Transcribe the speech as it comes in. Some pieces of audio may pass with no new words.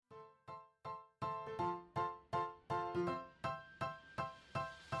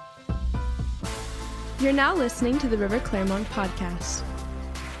You're now listening to the River Clermont podcast.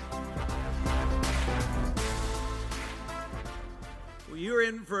 Well, you're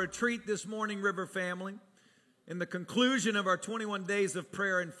in for a treat this morning, River family. In the conclusion of our 21 days of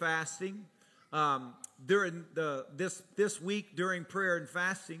prayer and fasting, during this week during prayer and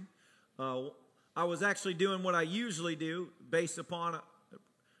fasting, I was actually doing what I usually do based upon,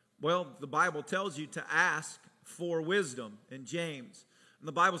 the Bible tells you to ask for wisdom in James. And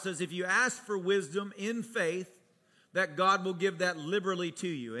the Bible says if you ask for wisdom in faith, that God will give that liberally to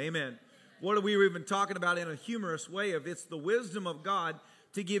you. Amen. What are we even talking about in a humorous way of it's the wisdom of God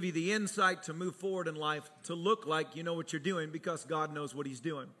to give you the insight to move forward in life, to look like you know what you're doing because God knows what He's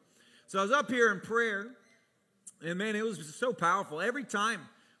doing. So I was up here in prayer, and man, it was so powerful. Every time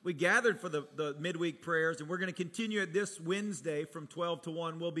we gathered for the midweek prayers, and we're going to continue it this Wednesday from 12 to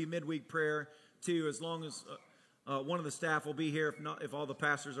 1. Will be midweek prayer too, as long as one of the staff will be here, if all the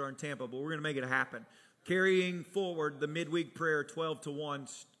pastors are in Tampa, but we're going to make it happen. Carrying forward the midweek prayer 12 to 1.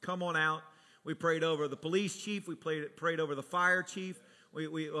 Come on out. We prayed over the police chief. We prayed over the fire chief.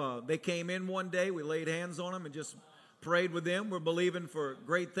 They came in one day. We laid hands on them and just prayed with them. We're believing for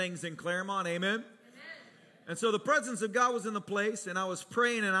great things in Clermont. Amen. And so the presence of God was in the place, and I was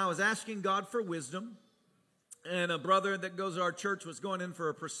praying and I was asking God for wisdom. And a brother that goes to our church was going in for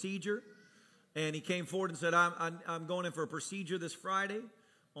a procedure. And he came forward and said, I'm going in for a procedure this Friday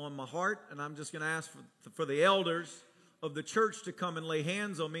on my heart, and I'm just going to ask for the elders of the church to come and lay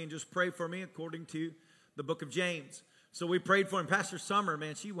hands on me and just pray for me according to the book of James. So we prayed for him. Pastor Summer,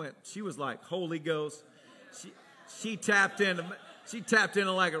 man, she was like Holy Ghost. She tapped into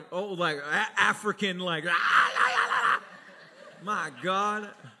like African, like, my God.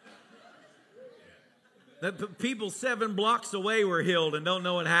 The people 7 blocks away were healed and don't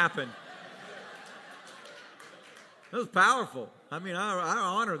know what happened. It was powerful. I mean, I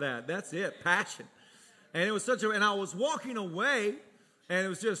honor that. That's it, passion. And it was and I was walking away, and it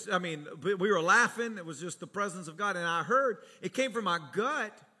was just, we were laughing. It was just the presence of God. And I heard, it came from my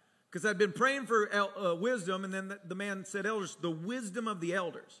gut, because I'd been praying for wisdom, and then the man said, elders, the wisdom of the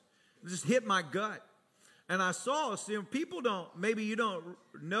elders. It just hit my gut. And I saw, people maybe you don't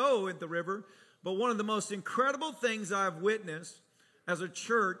know at the river, but one of the most incredible things I've witnessed as a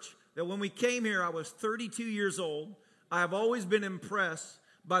church, that when we came here, I was 32 years old. I have always been impressed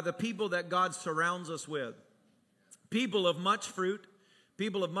by the people that God surrounds us with. People of much fruit,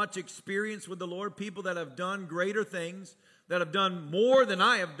 people of much experience with the Lord, people that have done greater things, that have done more than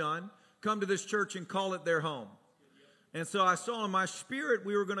I have done, come to this church and call it their home. And so I saw in my spirit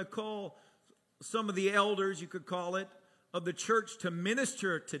we were going to call some of the elders, you could call it, of the church to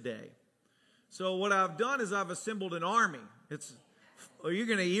minister today. So what I've done is I've assembled an army. You're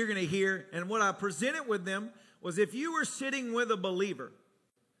going to hear, and what I presented with them was if you were sitting with a believer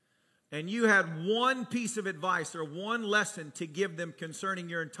and you had one piece of advice or one lesson to give them concerning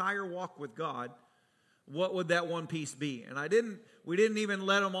your entire walk with God, what would that one piece be? And we didn't even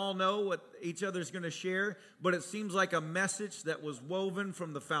let them all know what each other's going to share, but it seems like a message that was woven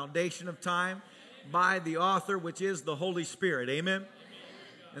from the foundation of time by the author, which is the Holy Spirit. Amen?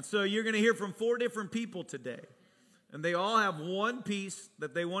 And so you're going to hear from 4 different people today. And they all have one piece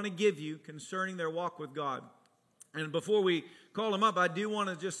that they want to give you concerning their walk with God. And before we call them up, I do want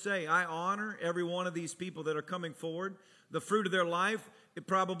to just say I honor every one of these people that are coming forward. The fruit of their life,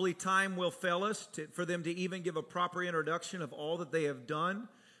 time will fail us for them to even give a proper introduction of all that they have done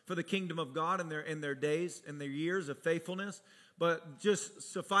for the kingdom of God in their days and their years of faithfulness. But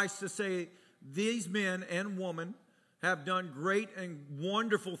just suffice to say, these men and women have done great and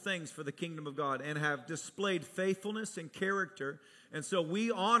wonderful things for the kingdom of God and have displayed faithfulness and character. And so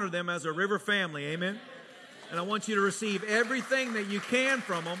we honor them as a River family. Amen. And I want you to receive everything that you can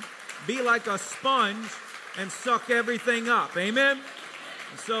from them. Be like a sponge and suck everything up. Amen.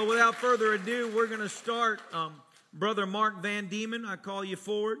 And so without further ado, we're going to start. Brother Mark Vandeman, I call you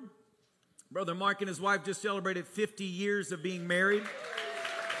forward. Brother Mark and his wife just celebrated 50 years of being married.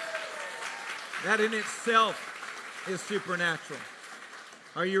 That in itself is supernatural.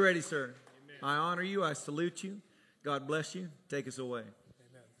 Are you ready, sir? Amen. I honor you. I salute you. God bless you. Take us away.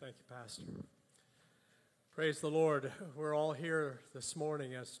 Amen. Thank you, Pastor. Praise the Lord. We're all here this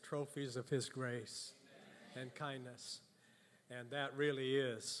morning as trophies of His grace and kindness. And that really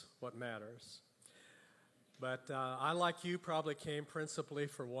is what matters. But I, like you, probably came principally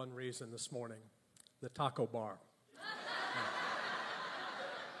for one reason this morning, the taco bar.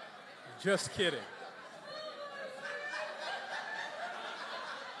 Just kidding.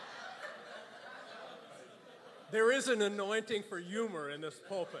 There is an anointing for humor in this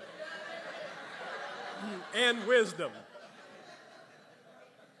pulpit. And wisdom.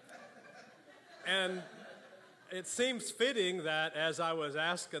 And it seems fitting that as I was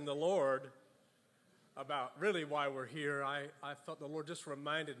asking the Lord about really why we're here, I felt the Lord just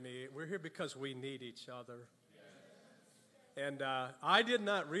reminded me, we're here because we need each other. And I did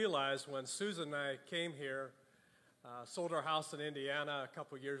not realize when Susan and I came here, sold our house in Indiana a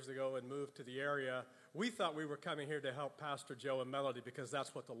couple years ago and moved to the area, we thought we were coming here to help Pastor Joe and Melody because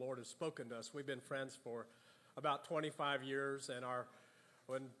that's what the Lord has spoken to us. We've been friends for about 25 years, and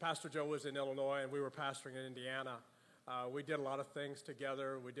when Pastor Joe was in Illinois and we were pastoring in Indiana, we did a lot of things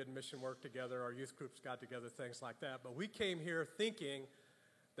together. We did mission work together. Our youth groups got together, things like that. But we came here thinking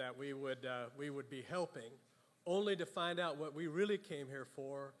that we would be helping, only to find out what we really came here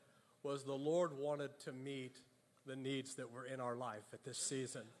for was the Lord wanted to meet the needs that were in our life at this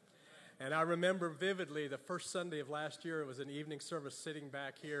season. And I remember vividly the first Sunday of last year, it was an evening service sitting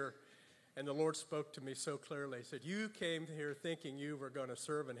back here, and the Lord spoke to me so clearly. He said, you came here thinking you were going to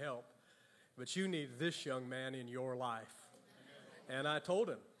serve and help, but you need this young man in your life. And I told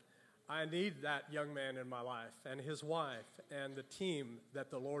him, I need that young man in my life and his wife and the team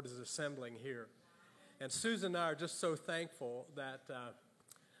that the Lord is assembling here. And Susan and I are just so thankful that,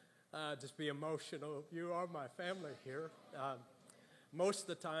 just be emotional, you are my family here. Most of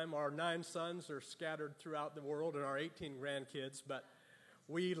the time, our 9 sons are scattered throughout the world and our 18 grandkids, but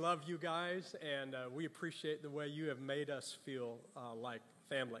we love you guys, and we appreciate the way you have made us feel like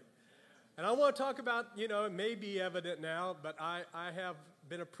family. And I want to talk about, it may be evident now, but I have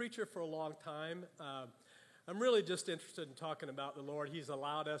been a preacher for a long time. I'm really just interested in talking about the Lord. He's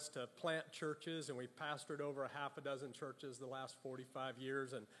allowed us to plant churches, and we've pastored over half a dozen churches the last 45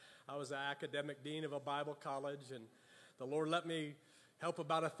 years, and I was the academic dean of a Bible college, and the Lord let me help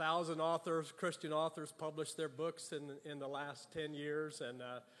about 1,000 authors, Christian authors, publish their books in the last 10 years. And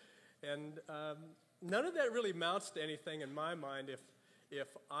none of that really amounts to anything in my mind if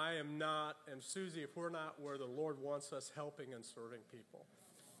I am not, and Susie, if we're not where the Lord wants us helping and serving people.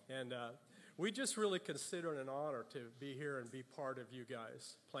 And we just really consider it an honor to be here and be part of you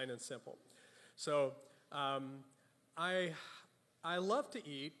guys, plain and simple. So I love to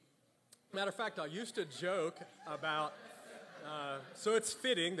eat. Matter of fact, I used to joke about... so it's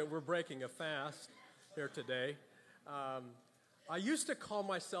fitting that we're breaking a fast here today. I used to call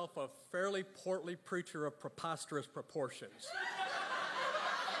myself a fairly portly preacher of preposterous proportions.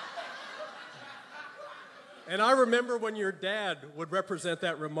 And I remember when your dad would represent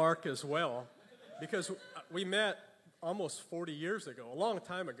that remark as well, because we met almost 40 years ago, a long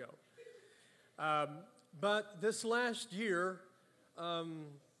time ago. But this last year,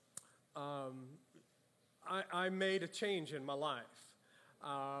 I made a change in my life.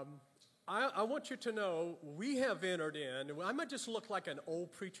 I want you to know we have entered in, I might just look like an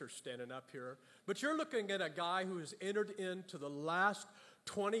old preacher standing up here, but you're looking at a guy who has entered into the last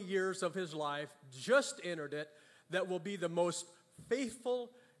 20 years of his life, just entered it, that will be the most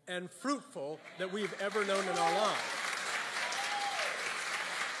faithful and fruitful that we've ever known in our lives.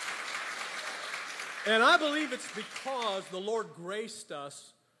 And I believe it's because the Lord graced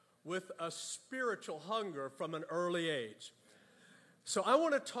us with a spiritual hunger from an early age. So I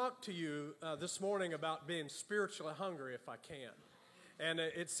want to talk to you this morning about being spiritually hungry if I can. And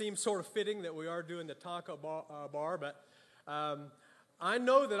it seems sort of fitting that we are doing the taco bar, but I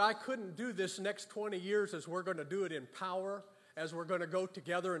know that I couldn't do this next 20 years as we're going to do it in power, as we're going to go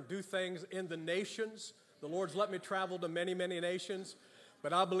together and do things in the nations. The Lord's let me travel to many, many nations,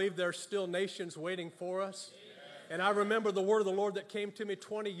 but I believe there's still nations waiting for us. And I remember the word of the Lord that came to me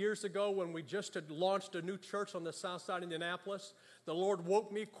 20 years ago when we just had launched a new church on the south side of Indianapolis. The Lord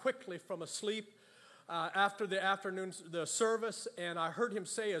woke me quickly from a sleep after the service, and I heard him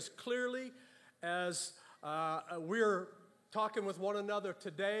say as clearly as we're talking with one another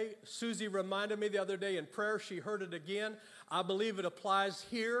today. Susie reminded me the other day in prayer, she heard it again. I believe it applies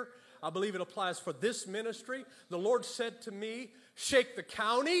here. I believe it applies for this ministry. The Lord said to me, shake the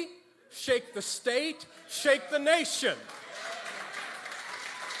county, shake the state, shake the nation.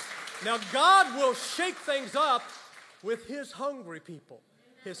 Now, God will shake things up with his hungry people,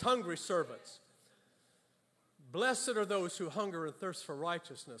 his hungry servants. Blessed are those who hunger and thirst for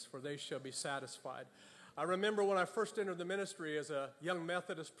righteousness, for they shall be satisfied. I remember when I first entered the ministry as a young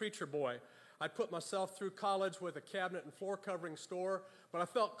Methodist preacher boy, I put myself through college with a cabinet and floor covering store, but I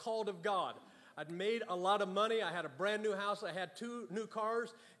felt called of God. I'd made a lot of money. I had a brand new house. I had 2 new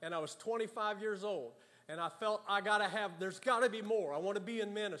cars, and I was 25 years old. And I felt there's got to be more. I want to be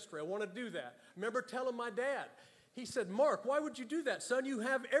in ministry. I want to do that. I remember telling my dad, he said, Mark, why would you do that, son? You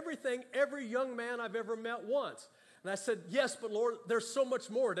have everything every young man I've ever met wants. And I said, yes, but Lord, there's so much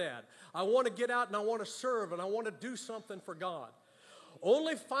more, Dad. I want to get out and I want to serve and I want to do something for God.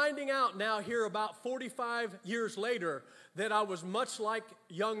 only finding out now here about 45 years later that I was much like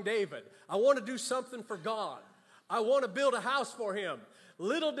young David. I want to do something for God. I want to build a house for him.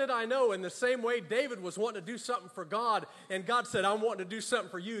 Little did I know, in the same way David was wanting to do something for God, and God said, I'm wanting to do something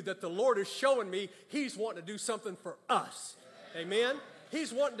for you, that the Lord is showing me he's wanting to do something for us. Amen?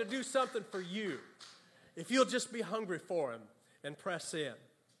 He's wanting to do something for you. If you'll just be hungry for him and press in.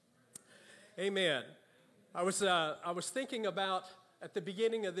 Amen. I was thinking about, at the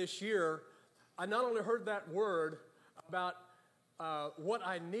beginning of this year, I not only heard that word about what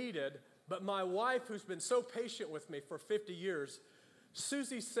I needed, but my wife, who's been so patient with me for 50 years,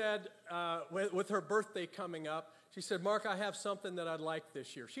 Susie said, with her birthday coming up, she said, Mark, I have something that I'd like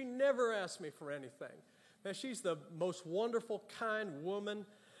this year. She never asked me for anything. Man, she's the most wonderful, kind woman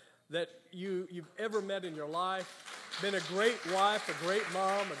that you've ever met in your life. Been a great wife, a great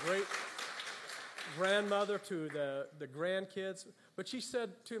mom, a great grandmother to the grandkids. But she said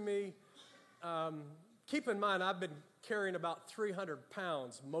to me, keep in mind, I've been carrying about 300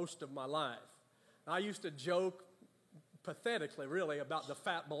 pounds most of my life. I used to joke, pathetically really, about the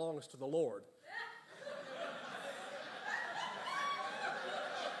fat belongs to the Lord.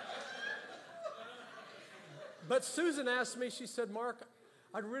 But Susan asked me, she said, Mark,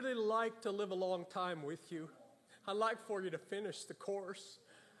 I'd really like to live a long time with you. I'd like for you to finish the course.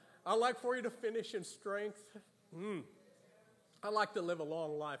 I'd like for you to finish in strength. I'd like to live a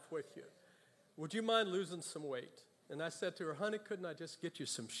long life with you. Would you mind losing some weight? And I said to her, honey, couldn't I just get you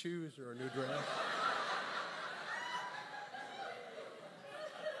some shoes or a new dress?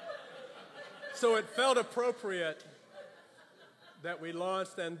 So it felt appropriate that we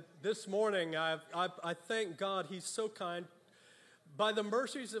launched, and this morning I thank God. He's so kind. By the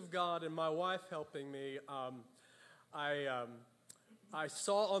mercies of God and my wife helping me, I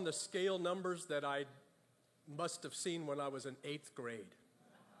saw on the scale numbers that I must have seen when I was in 8th grade.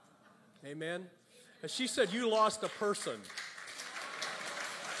 Amen? And she said, you lost a person.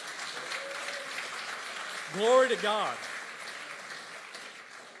 Glory to God.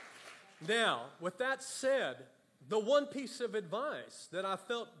 Now, with that said, the one piece of advice that I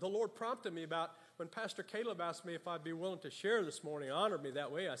felt the Lord prompted me about when Pastor Caleb asked me if I'd be willing to share this morning, honored me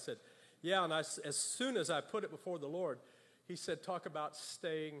that way, I said, yeah, and as soon as I put it before the Lord, he said, talk about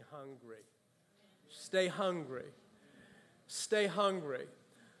staying hungry. Stay hungry. Stay hungry.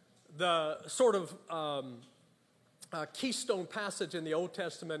 The sort of keystone passage in the Old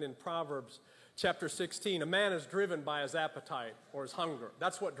Testament in Proverbs chapter 16, a man is driven by his appetite or his hunger.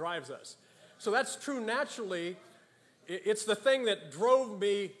 That's what drives us. So that's true naturally. It's the thing that drove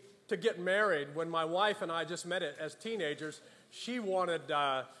me to get married. When my wife and I just met it as teenagers, she wanted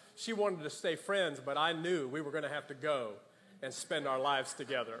to stay friends, but I knew we were going to have to go and spend our lives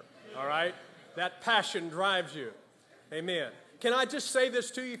together. All right? That passion drives you. Amen. Can I just say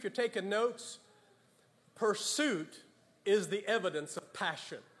this to you if you're taking notes? Pursuit is the evidence of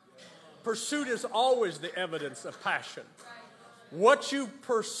passion. Pursuit is always the evidence of passion. What you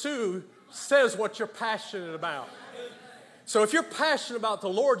pursue says what you're passionate about. So if you're passionate about the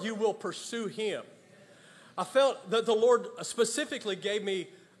Lord, you will pursue him. I felt that the Lord specifically gave me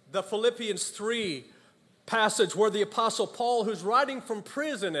the Philippians 3 passage where the Apostle Paul, who's writing from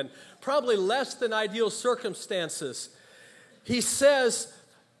prison and probably less than ideal circumstances, he says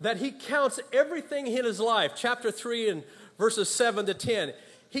that he counts everything in his life, chapter 3 and verses 7 to 10,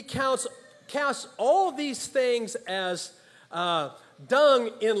 he casts all these things as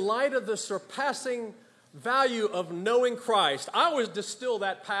dung in light of the surpassing value of knowing Christ. I always distill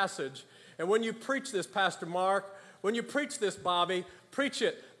that passage, and when you preach this, Pastor Mark, when you preach this, Bobby, preach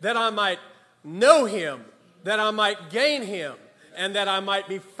it that I might know him, that I might gain him, and that I might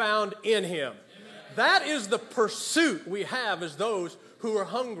be found in him. Amen. That is the pursuit we have as those who are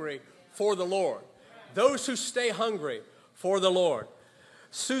hungry for the Lord. Those who stay hungry for the Lord.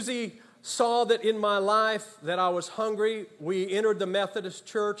 Susie saw that in my life that I was hungry. We entered the Methodist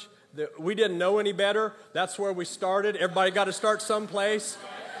church. We didn't know any better. That's where we started. Everybody got to start someplace.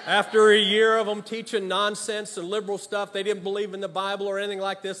 After a year of them teaching nonsense and liberal stuff, they didn't believe in the Bible or anything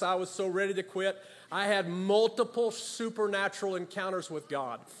like this. I was so ready to quit. I had multiple supernatural encounters with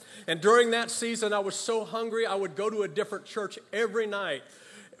God. And during that season, I was so hungry, I would go to a different church every night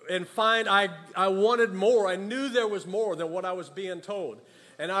and find I wanted more. I knew there was more than what I was being told.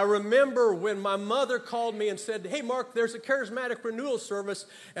 And I remember when my mother called me and said, hey, Mark, there's a charismatic renewal service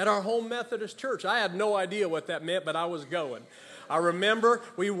at our home Methodist church. I had no idea what that meant, but I was going. I remember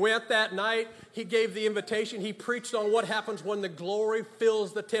we went that night. He gave the invitation. He preached on what happens when the glory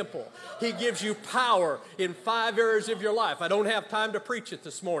fills the temple. He gives you power in 5 areas of your life. I don't have time to preach it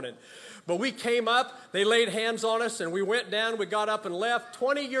this morning. But we came up, they laid hands on us, and we went down, we got up and left.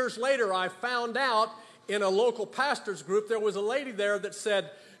 20 years later, I found out in a local pastor's group, there was a lady there that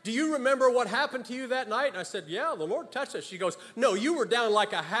said, "Do you remember what happened to you that night?" And I said, "Yeah, the Lord touched us." She goes, "No, you were down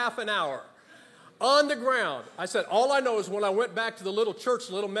like a half an hour on the ground." I said, "All I know is when I went back to the little church,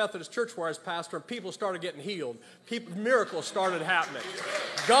 the little Methodist church where I was pastor, and people started getting healed. Miracles started happening.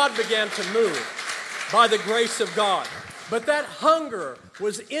 God began to move by the grace of God." But that hunger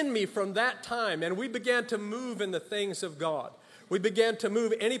was in me from that time, and we began to move in the things of God. We began to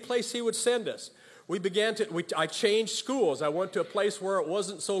move any place He would send us. I changed schools. I went to a place where it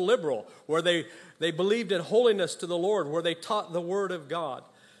wasn't so liberal, where they believed in holiness to the Lord, where they taught the Word of God.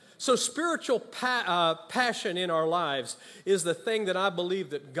 So spiritual passion in our lives is the thing that I believe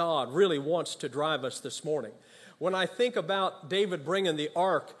that God really wants to drive us this morning. When I think about David bringing the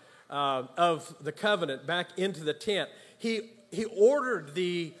ark of the covenant back into the tent, he ordered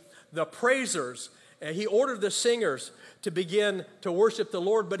the praisers, and he ordered the singers to begin to worship the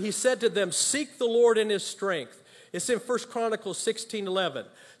Lord, but he said to them, "Seek the Lord in His strength." It's in 1 Chronicles 16:11.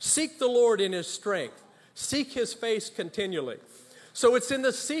 Seek the Lord in His strength. Seek His face continually. So it's in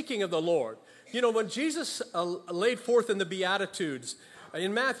the seeking of the Lord. You know, when Jesus laid forth in the Beatitudes,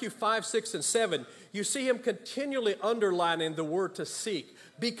 in Matthew 5, 6, and 7, you see Him continually underlining the word to seek.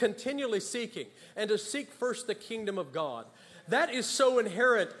 Be continually seeking, and to seek first the kingdom of God. That is so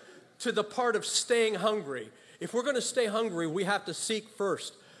inherent to the part of staying hungry. If we're going to stay hungry, we have to seek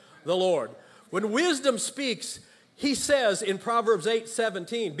first the Lord. When wisdom speaks, he says in Proverbs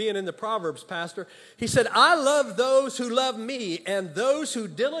 8:17, being in the Proverbs, Pastor, he said, "I love those who love me, and those who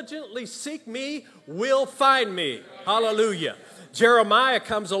diligently seek me will find me." Hallelujah. Jeremiah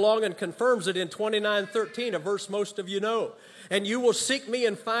comes along and confirms it in 29:13, a verse most of you know. "And you will seek me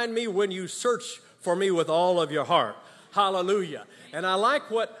and find me when you search for me with all of your heart." Hallelujah. And I like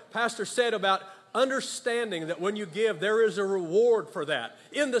what Pastor said about understanding that when you give, there is a reward for that.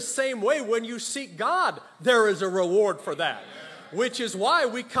 In the same way, when you seek God, there is a reward for that. Which is why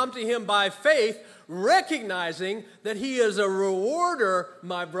we come to Him by faith, recognizing that He is a rewarder,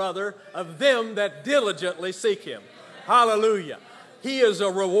 my brother, of them that diligently seek Him. Hallelujah. He is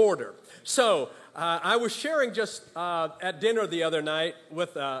a rewarder. So, I was sharing just at dinner the other night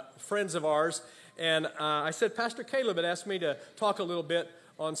with friends of ours, and I said, Pastor Caleb had asked me to talk a little bit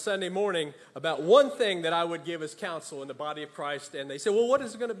on Sunday morning about one thing that I would give as counsel in the body of Christ. And they said, "Well, what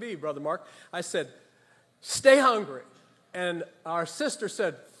is it going to be, Brother Mark?" I said, "Stay hungry." And our sister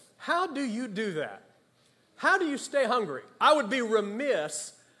said, "How do you do that? How do you stay hungry?" I would be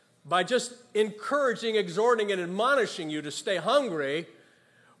remiss by just encouraging, exhorting, and admonishing you to stay hungry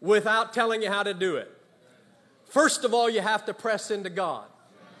without telling you how to do it. First of all, you have to press into God.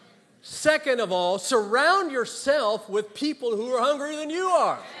 Second of all, surround yourself with people who are hungrier than you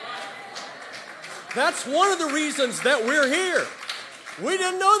are. That's one of the reasons that we're here. We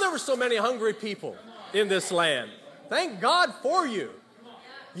didn't know there were so many hungry people in this land. Thank God for you.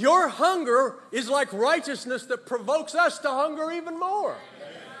 Your hunger is like righteousness that provokes us to hunger even more.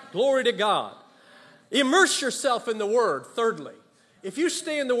 Glory to God. Immerse yourself in the Word, thirdly. If you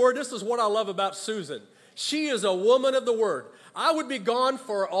stay in the Word, this is what I love about Susan. She is a woman of the Word. I would be gone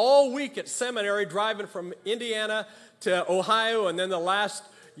for all week at seminary, driving from Indiana to Ohio, and then the last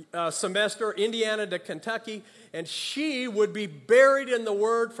semester, Indiana to Kentucky, and she would be buried in the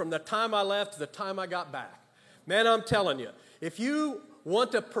Word from the time I left to the time I got back. Man, I'm telling you, if you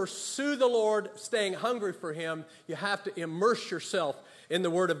want to pursue the Lord, staying hungry for Him, you have to immerse yourself in the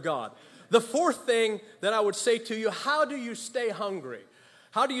Word of God. The fourth thing that I would say to you, how do you stay hungry?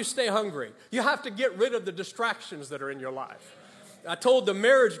 How do you stay hungry? You have to get rid of the distractions that are in your life. I told the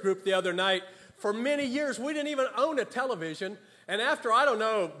marriage group the other night, for many years, we didn't even own a television. And after, I don't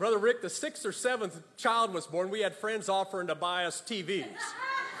know, Brother Rick, the 6th or 7th child was born, we had friends offering to buy us TVs.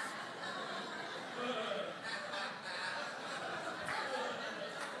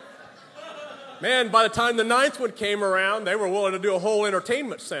 Man, by the time the 9th one came around, they were willing to do a whole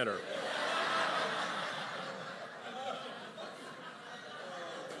entertainment center.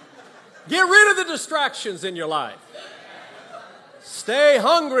 Get rid of the distractions in your life. Stay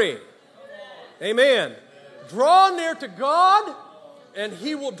hungry. Amen. Draw near to God, and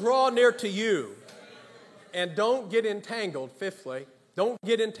He will draw near to you. And don't get entangled, fifthly, don't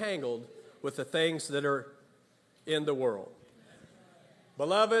get entangled with the things that are in the world.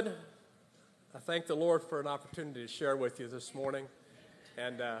 Beloved, I thank the Lord for an opportunity to share with you this morning.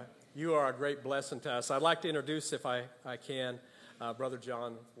 And you are a great blessing to us. I'd like to introduce, if I can, Brother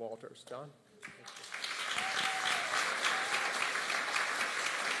John Walters. John?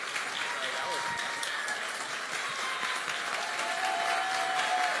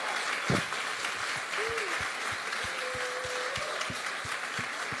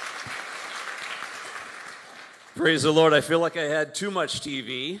 Praise the Lord. I feel like I had too much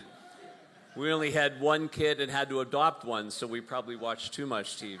TV. We only had one kid and had to adopt one, so we probably watched too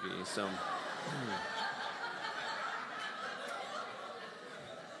much TV. So,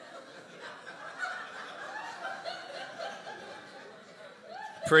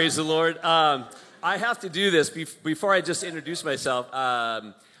 praise the Lord. I have to do this before I just introduce myself.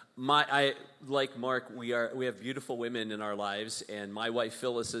 Like Mark, we have beautiful women in our lives, and my wife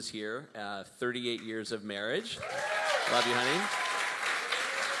Phyllis is here. 38 years of marriage. Love you, honey.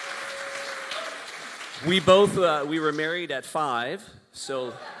 We were married at 5,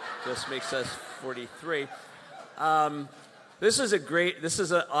 so this makes us 43. This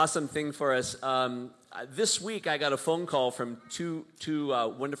is an awesome thing for us. This week I got a phone call from two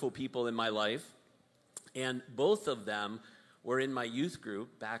wonderful people in my life, and both of them were in my youth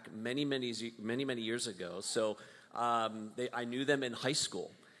group back many years ago. So I knew them in high school,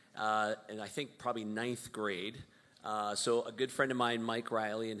 and I think probably 9th grade. So a good friend of mine, Mike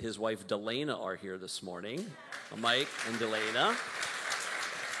Riley, and his wife Dona are here this morning. Mike and Dona.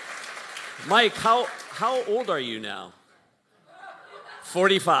 Mike, how old are you now?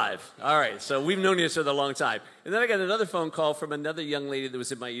 45. All right, so we've known each other a long time. And then I got another phone call from another young lady that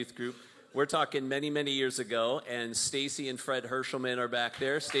was in my youth group. We're talking many years ago, and Stacy and Fred Herschelman are back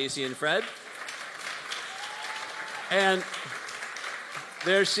there. Stacy and Fred. And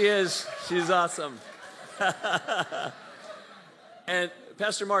there she is. She's awesome. And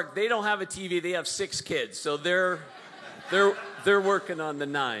Pastor Mark, they don't have a TV. They have 6 kids, so they're working on the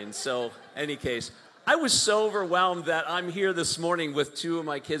 9. So, any case, I was so overwhelmed that I'm here this morning with 2 of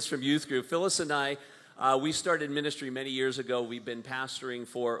my kids from youth group. Phyllis and I. We started ministry many years ago. We've been pastoring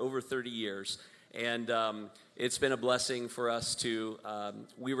for over 30 years, and it's been a blessing for us to,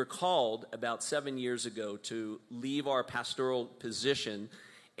 we were called about 7 years ago to leave our pastoral position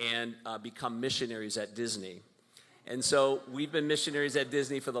and become missionaries at Disney. And so we've been missionaries at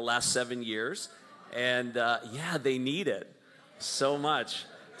Disney for the last 7 years, and they need it so much.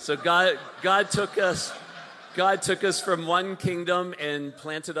 So God took us from one kingdom and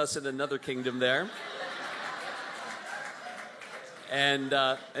planted us in another kingdom there.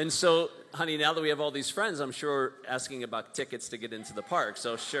 And so, honey, now that we have all these friends, I'm sure asking about tickets to get into the park.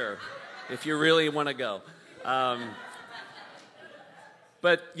 So sure, if you really want to go.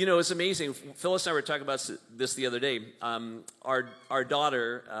 But, it's amazing. Phyllis and I were talking about this the other day. Our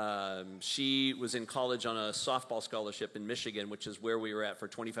daughter, she was in college on a softball scholarship in Michigan, which is where we were at for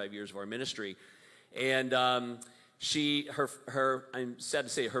 25 years of our ministry. And I'm sad to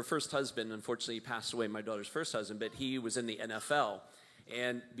say, her first husband, unfortunately, passed away, my daughter's first husband, but he was in the NFL.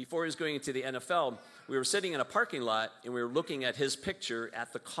 And before he was going into the NFL, we were sitting in a parking lot, and we were looking at his picture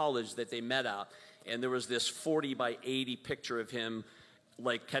at the college that they met at. And there was this 40 by 80 picture of him,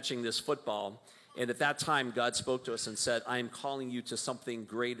 like, catching this football. And at that time, God spoke to us and said, I am calling you to something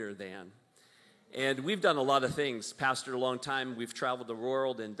greater than. And we've done a lot of things, pastored a long time. We've traveled the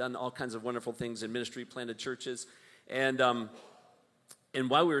world and done all kinds of wonderful things in ministry, planted churches. And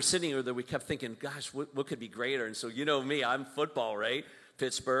while we were sitting there, we kept thinking, gosh, what could be greater? And so, you know me, I'm football, right?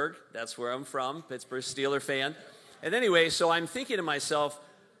 Pittsburgh, that's where I'm from, Pittsburgh Steeler fan. And anyway, so I'm thinking to myself,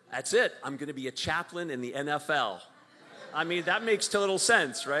 that's it. I'm going to be a chaplain in the NFL. I mean, that makes total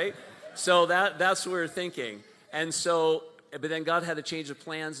sense, right? So that's what we're thinking. And so, but then God had a change of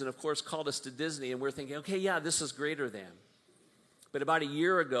plans and, of course, called us to Disney. And we're thinking, okay, yeah, this is greater than. But about a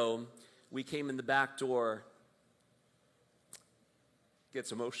year ago, we came in the back door.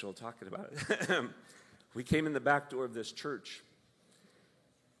 Gets emotional talking about it. We came in the back door of this church.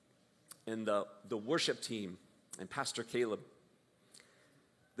 And the worship team and Pastor Caleb,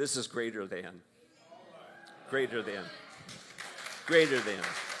 this is greater than. Greater than. Greater than.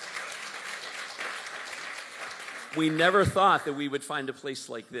 We never thought that we would find a place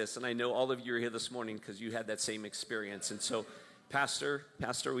like this. And I know all of you are here this morning because you had that same experience. And so, Pastor,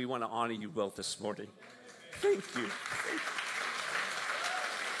 we want to honor you well this morning. Thank you. Thank you.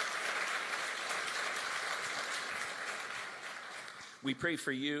 We pray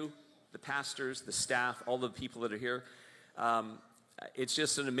for you, the pastors, the staff, all the people that are here. It's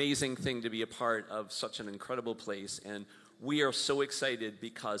just an amazing thing to be a part of such an incredible place. And we are so excited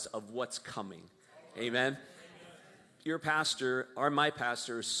because of what's coming. Amen. Your pastor, my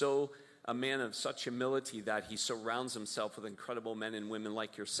pastor, is so a man of such humility that he surrounds himself with incredible men and women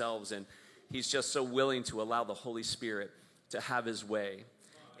like yourselves. And he's just so willing to allow the Holy Spirit to have his way.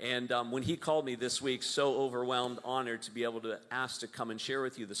 And when he called me this week, so overwhelmed, honored to be able to ask to come and share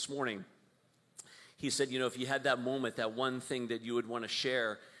with you this morning. He said, if you had that moment, that one thing that you would want to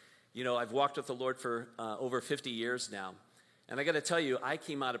share, I've walked with the Lord for over 50 years now. And I got to tell you, I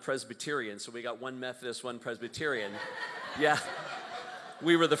came out of Presbyterian, so we got one Methodist, one Presbyterian. Yeah,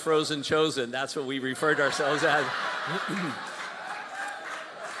 we were the frozen chosen. That's what we referred to ourselves as.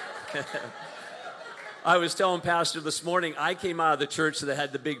 I was telling Pastor this morning, I came out of the church that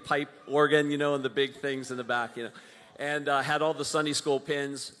had the big pipe organ, and the big things in the back, and had all the Sunday school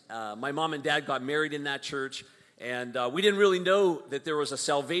pins. My mom and dad got married in that church, and we didn't really know that there was a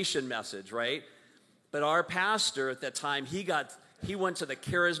salvation message, right? But our pastor at that time, he went to the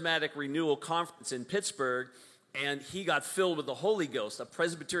Charismatic Renewal Conference in Pittsburgh, and he got filled with the Holy Ghost, a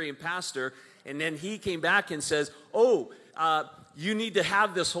Presbyterian pastor, and then he came back and says, you need to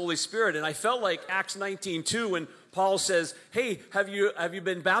have this Holy Spirit. And I felt like Acts 19:2 when Paul says, hey, have you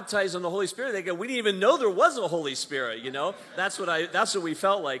been baptized in the Holy Spirit? They go, we didn't even know there was a Holy Spirit, That's what we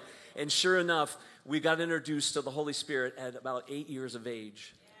felt like. And sure enough, we got introduced to the Holy Spirit at about 8 years of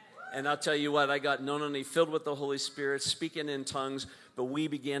age. And I'll tell you what, I got not only filled with the Holy Spirit, speaking in tongues, but we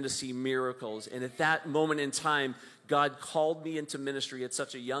began to see miracles. And at that moment in time, God called me into ministry at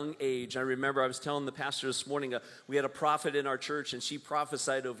such a young age. I remember I was telling the pastor this morning, we had a prophet in our church, and she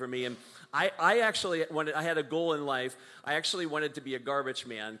prophesied over me. And I actually, when I had a goal in life, I actually wanted to be a garbage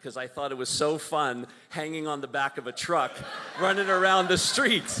man because I thought it was so fun hanging on the back of a truck, running around the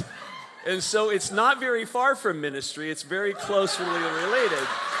streets. And so it's not very far from ministry. It's very closely related.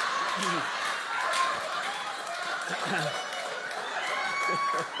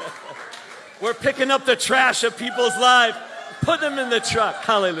 We're picking up the trash of people's lives, put them in the truck.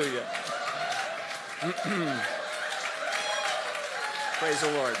 Hallelujah. Praise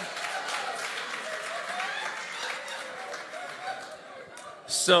the Lord.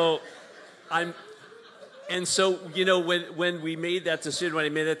 When we made that decision, when I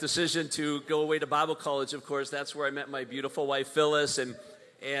made that decision to go away to Bible college, of course, that's where I met my beautiful wife, Phyllis, and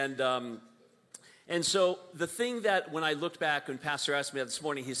so the thing that when I looked back, when Pastor asked me that this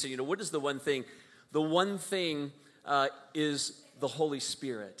morning, he said, what is the one thing? The one thing is the Holy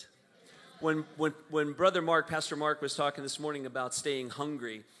Spirit. When Pastor Mark was talking this morning about staying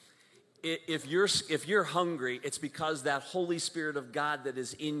hungry, if you're hungry, it's because that Holy Spirit of God that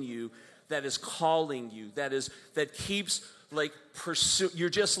is in you, that is calling you, that keeps you're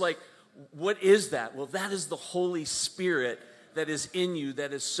just like, what is that? Well, that is the Holy Spirit that is in you,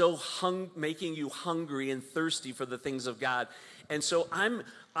 that is so making you hungry and thirsty for the things of God. And so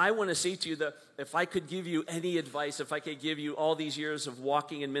I want to say to you that if I could give you any advice, if I could give you all these years of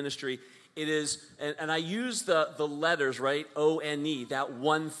walking in ministry, it is, and I use the letters, right? O-N-E, that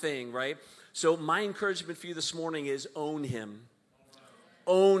one thing, right? So my encouragement for you this morning is own Him.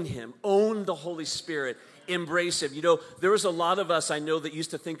 Own Him. Own the Holy Spirit. Embrace Him. There was a lot of us I know that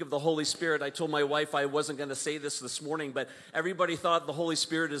used to think of the Holy Spirit. I told my wife I wasn't going to say this morning, but everybody thought the Holy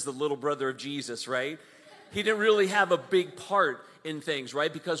Spirit is the little brother of Jesus, right? He didn't really have a big part in things,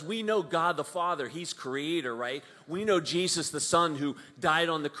 right? Because we know God the Father, He's creator, right? We know Jesus the Son who died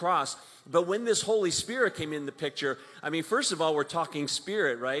on the cross. But when this Holy Spirit came in the picture, first of all, we're talking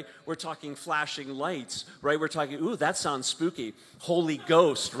spirit, right? We're talking flashing lights, right? We're talking, ooh, that sounds spooky. Holy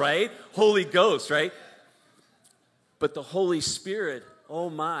Ghost, right? Holy Ghost, right? But the Holy Spirit, oh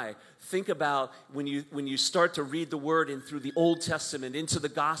my, think about when you start to read the Word and through the Old Testament, into the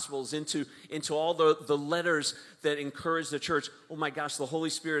Gospels, into all the letters that encourage the church. Oh my gosh, the Holy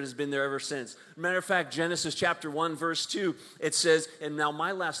Spirit has been there ever since. Matter of fact, Genesis chapter 1, verse 2, it says, and now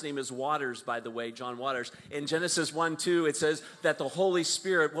my last name is Waters, by the way, John Waters. In Genesis 1:2, it says that the Holy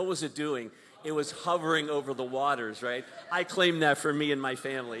Spirit, what was it doing? It was hovering over the waters, right? I claim that for me and my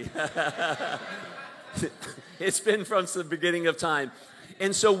family. It's been from the beginning of time.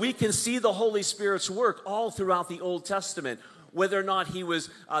 And so we can see the Holy Spirit's work all throughout the Old Testament. Whether or not he was,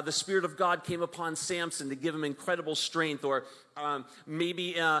 the Spirit of God came upon Samson to give him incredible strength. Or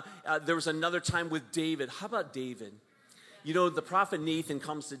maybe there was another time with David. How about David? The prophet Nathan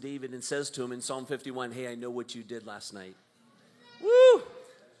comes to David and says to him in Psalm 51, hey, I know what you did last night. Woo!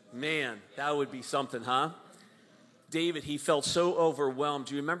 Man, that would be something, huh? David, he felt so overwhelmed.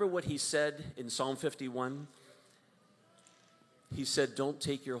 Do you remember what he said in Psalm 51? He said, don't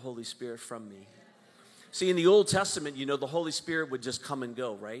take your Holy Spirit from me. See, in the Old Testament, the Holy Spirit would just come and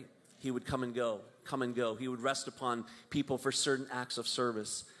go, right? He would come and go, come and go. He would rest upon people for certain acts of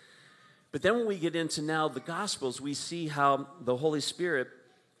service. But then when we get into now the Gospels, we see how the Holy Spirit,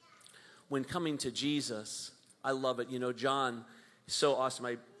 when coming to Jesus, I love it. John So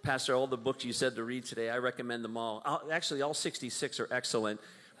awesome. Pastor, all the books you said to read today, I recommend them all. Actually, all 66 are excellent.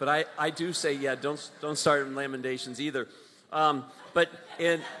 But I do say, yeah, don't start in Lamentations either. But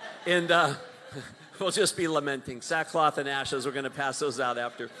we'll just be lamenting. Sackcloth and ashes, we're going to pass those out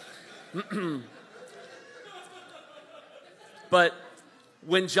after. But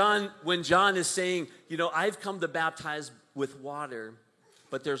when John is saying, I've come to baptize with water,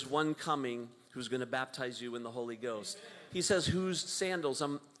 but there's one coming who's going to baptize you in the Holy Ghost. He says, whose sandals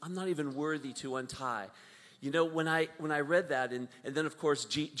I'm not even worthy to untie. When I read that, and then, of course,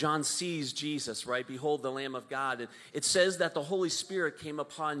 John sees Jesus, right? Behold, the Lamb of God. And it says that the Holy Spirit came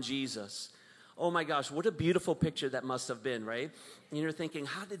upon Jesus. Oh, my gosh, what a beautiful picture that must have been, right? And you're thinking,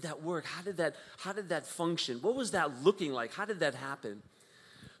 how did that work? How did that function? What was that looking like? How did that happen?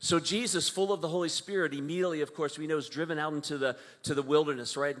 So Jesus, full of the Holy Spirit, immediately, of course, we know is driven out into the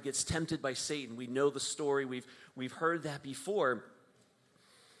wilderness, right? And gets tempted by Satan. We know the story. We've heard that before.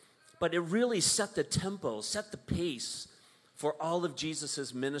 But it really set the tempo, set the pace for all of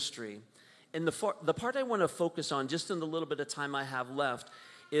Jesus' ministry. And the part I want to focus on, just in the little bit of time I have left,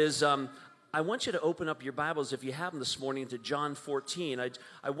 is I want you to open up your Bibles, if you have them this morning, to John 14.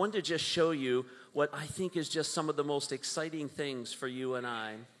 I want to just show you what I think is just some of the most exciting things for you and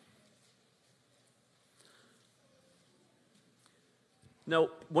I. Now,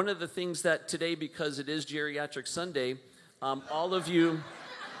 one of the things that today, because it is Geriatric Sunday, all of you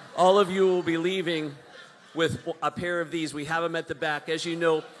will be leaving with a pair of these. We have them at the back. As you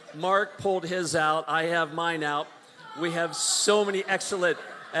know, Mark pulled his out. I have mine out. We have so many excellent.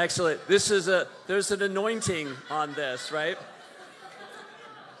 There's an anointing on this, right?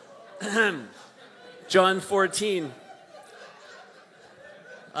 John 14.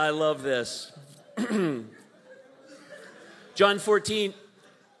 I love this. John 14,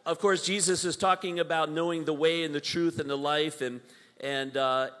 of course, Jesus is talking about knowing the way and the truth and the life, and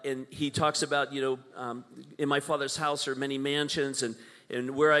he talks about, in my Father's house are many mansions,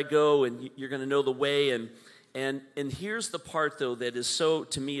 and where I go, and you're going to know the way, and here's the part, though, that is so,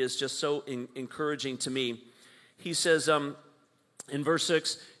 to me, is just so encouraging to me. He says, in verse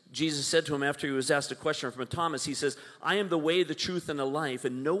 6, Jesus said to him after he was asked a question from Thomas, he says, I am the way, the truth, and the life,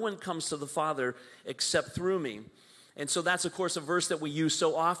 and no one comes to the Father except through me. And so that's, of course, a verse that we use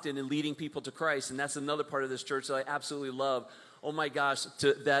so often in leading people to Christ, and that's another part of this church that I absolutely love. Oh, my gosh,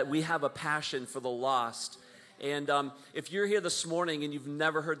 that we have a passion for the lost. And if you're here this morning and you've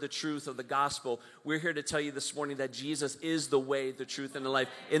never heard the truth of the gospel, we're here to tell you this morning that Jesus is the way, the truth, and the life.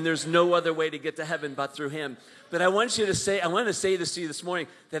 And there's no other way to get to heaven but through him. But I want to say this to you this morning,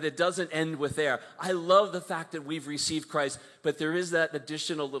 that it doesn't end with there. I love the fact that we've received Christ, but there is that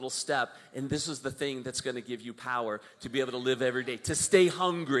additional little step. And this is the thing that's going to give you power to be able to live every day, to stay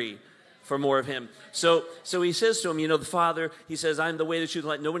hungry for more of him. So he says to him, the Father, he says, I'm the way, the truth, and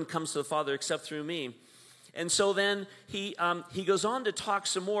the life. No one comes to the Father except through me. And so then he goes on to talk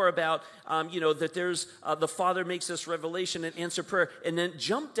some more about, that there's, the Father makes this revelation and answer prayer. And then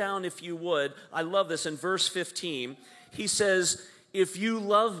jump down, if you would. I love this. In verse 15, he says, if you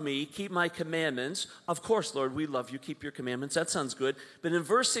love me, keep my commandments. Of course, Lord, we love you. Keep your commandments. That sounds good. But in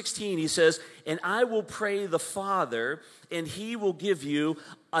verse 16, he says, and I will pray the Father, and he will give you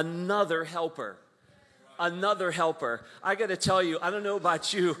another helper. Another helper. I got to tell you, I don't know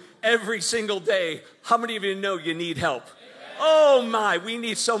about you, every single day, how many of you know you need help? Oh my, we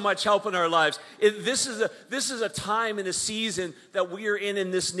need so much help in our lives. This is a time and a season that we are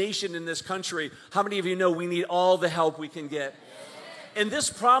in this nation, in this country. How many of you know we need all the help we can get? And this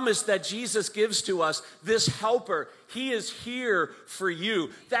promise that Jesus gives to us, this helper, he is here for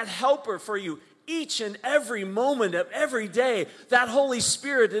you. That helper for you. Each and every moment of every day, that Holy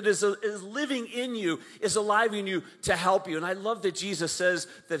Spirit that is living in you, is alive in you to help you. And I love that Jesus says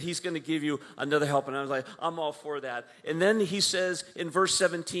that he's going to give you another help. And I was like, I'm all for that. And then he says in verse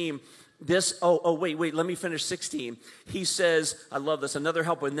 17, wait, let me finish 16. He says, I love this, another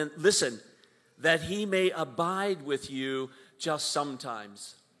helper. And then listen, that he may abide with you just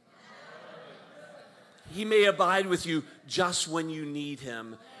sometimes. He may abide with you just when you need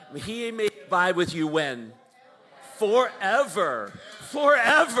him. He may abide with you when? Forever.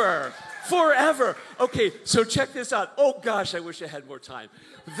 Okay, so check this out. Oh gosh, I wish I had more time.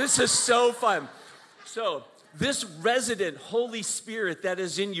 This is so fun. So, this resident Holy Spirit that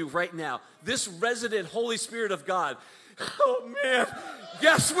is in you right now, this resident Holy Spirit of God, oh man,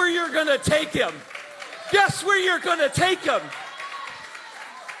 guess where you're going to take him? Guess where you're going to take him?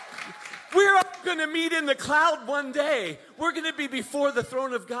 We're all going to meet in the cloud one day. We're going to be before the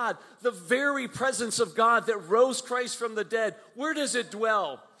throne of God. The very presence of God that rose Christ from the dead. Where does it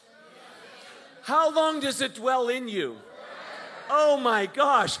dwell? How long does it dwell in you? Oh my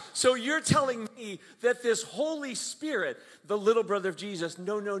gosh. So you're telling me that this Holy Spirit, the little brother of Jesus,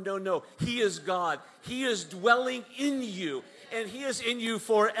 no. He is God. He is dwelling in you. And he is in you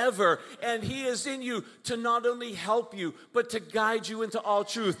forever. And he is in you to not only help you, but to guide you into all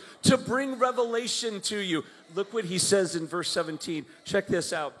truth, to bring revelation to you. Look what he says in verse 17. Check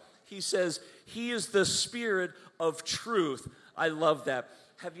this out. He says, he is the Spirit of truth. I love that.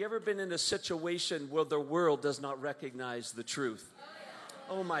 Have you ever been in a situation where the world does not recognize the truth?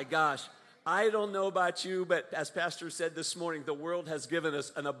 Oh my gosh. I don't know about you, but as Pastor said this morning, the world has given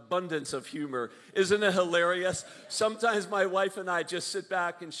us an abundance of humor. Isn't it hilarious? Sometimes my wife and I just sit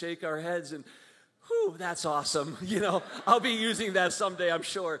back and shake our heads and, whew, that's awesome. You know, I'll be using that someday, I'm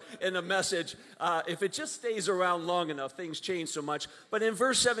sure, in a message. If it just stays around long enough, things change so much. But in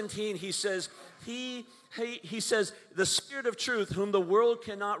verse 17, he says, he says, the Spirit of truth, whom the world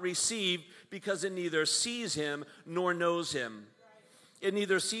cannot receive because it neither sees him nor knows him. It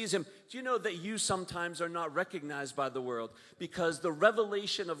neither sees him. Do you know that you sometimes are not recognized by the world? Because the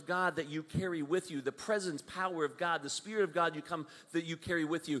revelation of God that you carry with you, the presence, power of God, the Spirit of God that you carry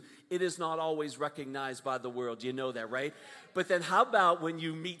with you, it is not always recognized by the world. You know that, right? But then how about when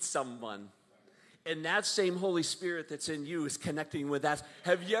you meet someone and that same Holy Spirit that's in you is connecting with that?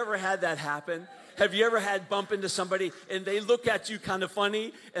 Have you ever had that happen? Have you ever had bump into somebody and they look at you kind of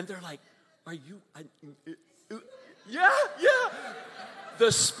funny and they're like, are you... Yeah.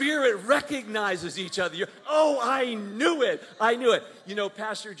 The Spirit recognizes each other. Oh, I knew it. You know,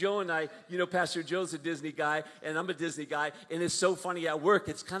 Pastor Joe and I, Pastor Joe's a Disney guy, and I'm a Disney guy, and it's so funny at work.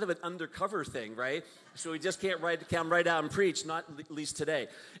 It's kind of an undercover thing, right? So we just can't come right out and preach, not at least today.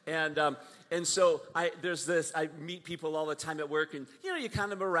 And so I meet people all the time at work, and, you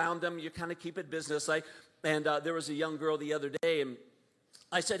kind of around them, you kind of keep it business-like. And there was a young girl the other day, and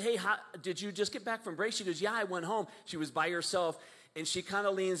I said, hey, did you just get back from break? She goes, yeah, I went home. She was by herself. And she kind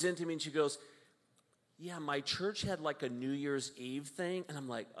of leans into me and she goes, yeah, my church had like a New Year's Eve thing. And I'm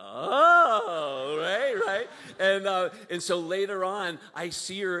like, oh, right. And so later on, I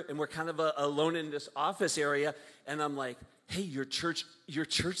see her and we're kind of alone in this office area. And I'm like, hey, your church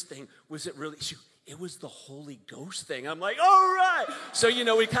thing, was it really? It was the Holy Ghost thing. I'm like, all right. So,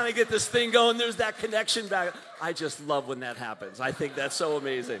 we kind of get this thing going. There's that connection back. I just love when that happens. I think that's so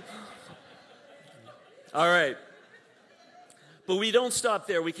amazing. All right. But we don't stop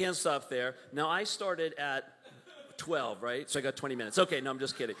there. We can't stop there. Now, I started at 12, right? So I got 20 minutes. Okay, no, I'm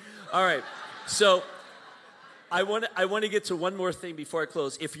just kidding. All right. So I want to get to one more thing before I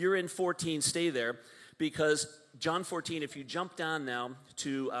close. If you're in 14, stay there. Because John 14, if you jump down now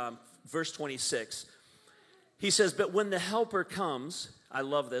to verse 26, he says, but when the Helper comes, I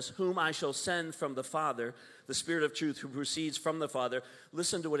love this, whom I shall send from the Father, the Spirit of truth who proceeds from the Father,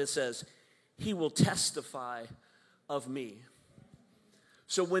 listen to what it says. He will testify of me.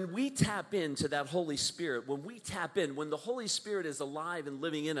 So when we tap into that Holy Spirit, when the Holy Spirit is alive and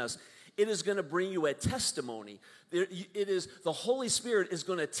living in us, it is going to bring you a testimony. The Holy Spirit is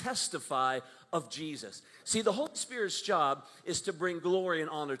going to testify of Jesus. See, the Holy Spirit's job is to bring glory and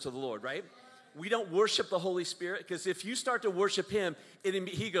honor to the Lord, right? We don't worship the Holy Spirit because if you start to worship him,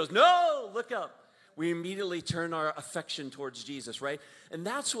 he goes, no, look up. We immediately turn our affection towards Jesus, right? And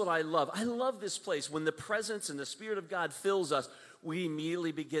that's what I love. I love this place. When the presence and the Spirit of God fills us, we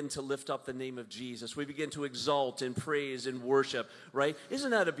immediately begin to lift up the name of Jesus. We begin to exalt and praise and worship, right? Isn't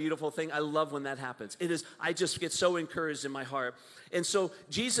that a beautiful thing? I love when that happens. It is. I just get so encouraged in my heart. And so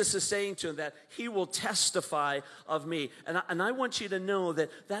Jesus is saying to him that he will testify of me. And I want you to know that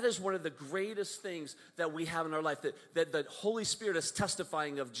that is one of the greatest things that we have in our life, that the Holy Spirit is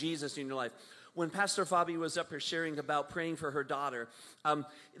testifying of Jesus in your life. When Pastor Fabi was up here sharing about praying for her daughter,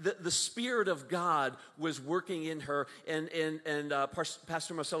 the Spirit of God was working in her and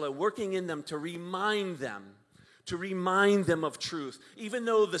Pastor Marcella working in them to remind them of truth. Even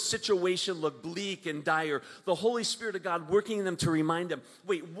though the situation looked bleak and dire, the Holy Spirit of God working in them to remind them,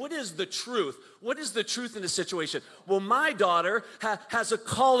 wait, what is the truth? What is the truth in this situation? Well, my daughter has a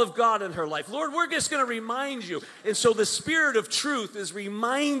call of God in her life. Lord, we're just going to remind you. And so the Spirit of truth is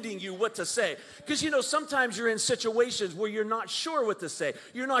reminding you what to say. Because, sometimes you're in situations where you're not sure what to say.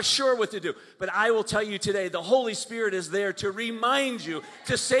 You're not sure what to do. But I will tell you today, the Holy Spirit is there to remind you,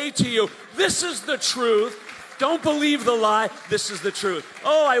 to say to you, this is the truth. Don't believe the lie. This is the truth.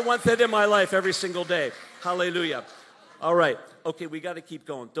 Oh, I want that in my life every single day. Hallelujah. All right. Okay, we got to keep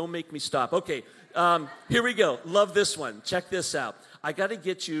going. Don't make me stop. Okay, here we go. Love this one. Check this out. I got to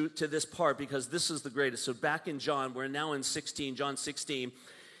get you to this part because this is the greatest. So back in John, we're now in 16, John 16.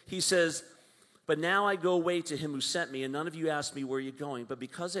 He says, but now I go away to him who sent me, and none of you asked me where you're going. But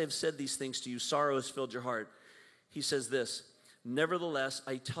because I have said these things to you, sorrow has filled your heart. He says this, Nevertheless,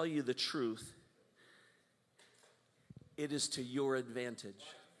 I tell you the truth. It is to your advantage.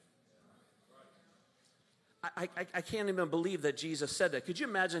 I can't even believe that Jesus said that. Could you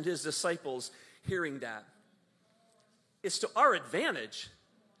imagine his disciples hearing that? It's to our advantage.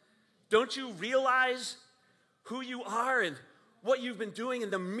 Don't you realize who you are and what you've been doing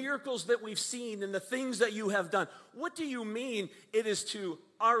and the miracles that we've seen and the things that you have done? What do you mean it is to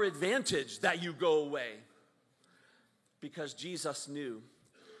our advantage that you go away? Because Jesus knew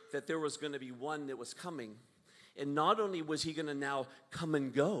that there was going to be one that was coming. And not only was he going to now come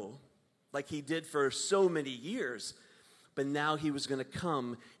and go, like he did for so many years, but now he was going to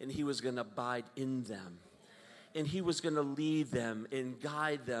come and he was going to abide in them. And he was going to lead them and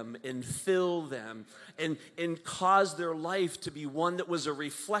guide them and fill them and cause their life to be one that was a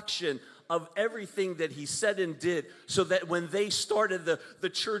reflection of everything that he said and did, so that when they started the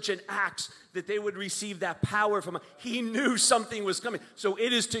church in Acts, that they would receive that power from him. He knew something was coming. So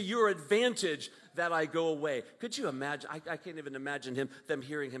it is to your advantage that I go away. Could you imagine? I can't even imagine them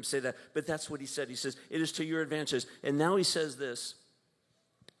hearing him say that, but that's what he said. He says, it is to your advantage. And now he says this,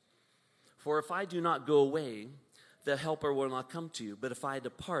 for if I do not go away, the helper will not come to you. But if I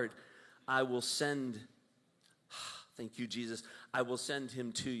depart, I will send, thank you, Jesus, I will send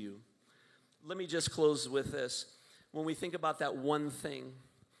him to you. Let me just close with this. When we think about that one thing,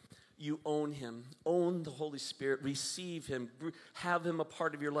 you own him, own the Holy Spirit, receive him, have him a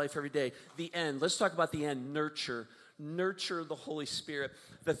part of your life every day. The end, let's talk about the end, nurture. Nurture the Holy Spirit.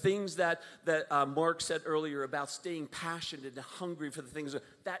 The things that Mark said earlier about staying passionate and hungry for the things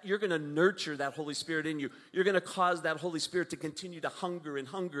that you're going to nurture that Holy Spirit in you. You're going to cause that Holy Spirit to continue to hunger and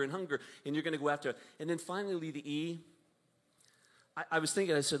hunger and hunger, and you're going to go after it. And then finally, the E. I was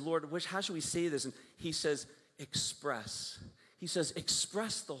thinking, I said, Lord, how should we say this? And he says, express. He says,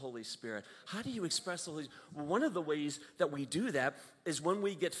 express the Holy Spirit. How do you express the Holy Spirit? Well, one of the ways that we do that is when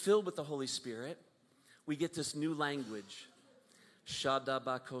we get filled with the Holy Spirit, we get this new language.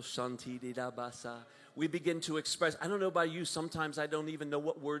 We begin to express. I don't know about you. Sometimes I don't even know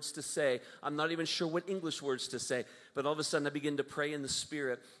what words to say. I'm not even sure what English words to say. But all of a sudden I begin to pray in the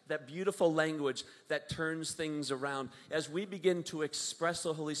Spirit. That beautiful language that turns things around. As we begin to express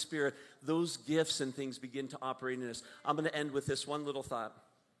the Holy Spirit, those gifts and things begin to operate in us. I'm going to end with this one little thought.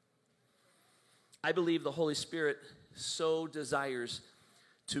 I believe the Holy Spirit so desires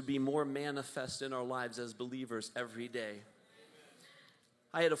to be more manifest in our lives as believers every day.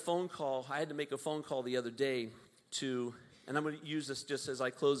 I had to make a phone call the other day to, and I'm going to use this just as I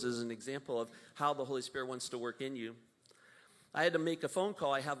close as an example of how the Holy Spirit wants to work in you. I had to make a phone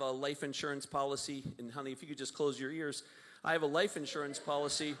call. I have a life insurance policy, and honey, if you could just close your ears. I have a life insurance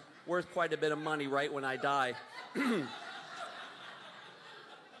policy worth quite a bit of money right when I die.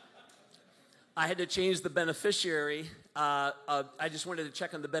 I had to change the beneficiary. I just wanted to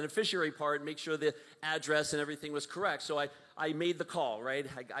check on the beneficiary part and make sure the address and everything was correct. So I made the call, right?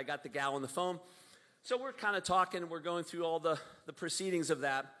 I got the gal on the phone. So we're kind of talking. We're going through all the proceedings of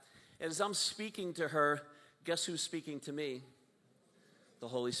that. And as I'm speaking to her, guess who's speaking to me? The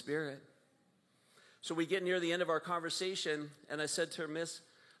Holy Spirit. So we get near the end of our conversation, and I said to her, Miss,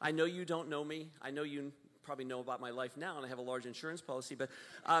 I know you don't know me. I know you probably know about my life now, and I have a large insurance policy,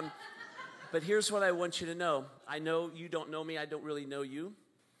 but here's what I want you to know. I know you don't know me. I don't really know you.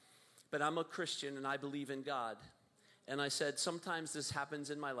 But I'm a Christian, and I believe in God. And I said, sometimes this happens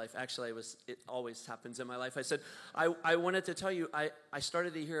in my life. Actually, it always happens in my life. I said, I wanted to tell you, I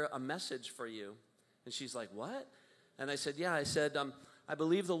started to hear a message for you. And she's like, what? And I said, yeah. I said, I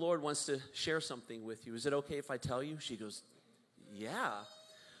believe the Lord wants to share something with you. Is it okay if I tell you? She goes, yeah.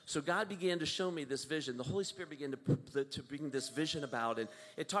 So God began to show me this vision. The Holy Spirit began to bring this vision about. And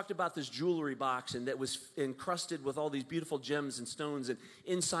it talked about this jewelry box, and that was encrusted with all these beautiful gems and stones, and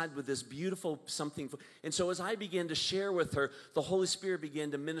inside with this beautiful something. And so as I began to share with her, the Holy Spirit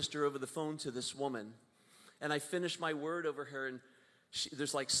began to minister over the phone to this woman. And I finished my word over her, and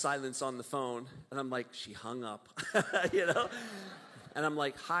there's like silence on the phone. And I'm like, she hung up, you know? And I'm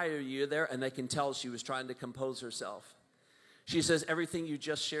like, hi, are you there? And I can tell she was trying to compose herself. She says, everything you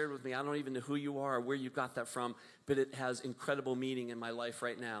just shared with me, I don't even know who you are or where you got that from, but it has incredible meaning in my life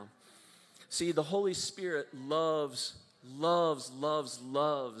right now. See, the Holy Spirit loves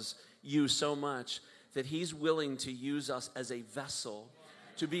you so much that he's willing to use us as a vessel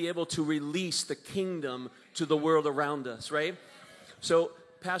to be able to release the kingdom to the world around us, right? So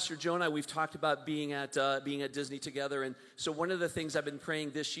Pastor Joe and I, we've talked about being at Disney together. And so one of the things I've been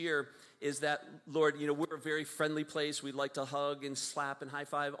praying this year is that, Lord, you know, we're a very friendly place. We'd like to hug and slap and high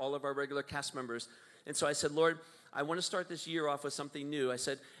five all of our regular cast members. And so I said, Lord, I want to start this year off with something new. I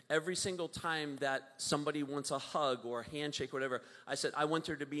said, every single time that somebody wants a hug or a handshake or whatever, I said, I want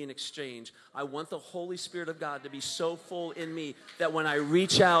there to be an exchange. I want the Holy Spirit of God to be so full in me that when I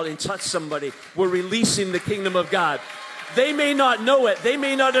reach out and touch somebody, we're releasing the kingdom of God. They may not know it. They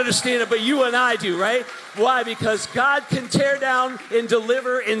may not understand it, but you and I do, right? Why? Because God can tear down and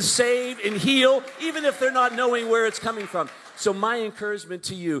deliver and save and heal, even if they're not knowing where it's coming from. So my encouragement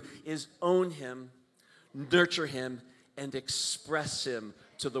to you is own him, nurture him, and express him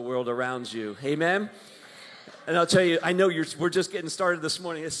to the world around you. Amen? And I'll tell you, I know we're just getting started this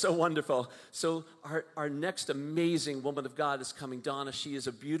morning. It's so wonderful. So our next amazing woman of God is coming, Dona. She is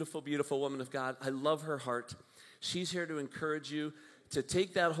a beautiful, beautiful woman of God. I love her heart. She's here to encourage you to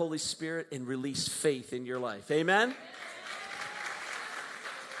take that Holy Spirit and release faith in your life. Amen?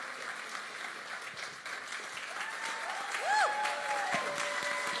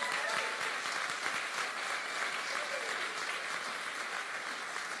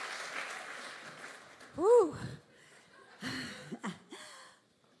 Woo.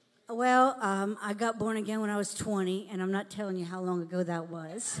 Well, I got born again when I was 20, and I'm not telling you how long ago that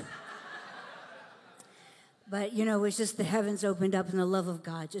was. But, you know, it was just the heavens opened up and the love of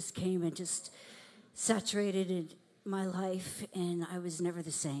God just came and just saturated my life, and I was never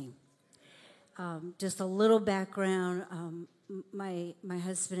the same. Just a little background. My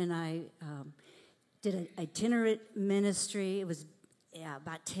husband and I did an itinerant ministry. It was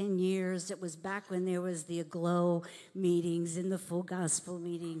about 10 years. It was back when there was the Aglow meetings and the full gospel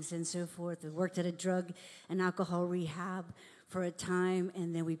meetings and so forth. We worked at a drug and alcohol rehab for a time,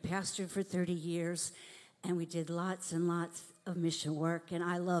 and then we pastored for 30 years. And we did lots and lots of mission work. And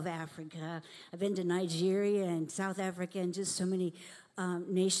I love Africa. I've been to Nigeria and South Africa and just so many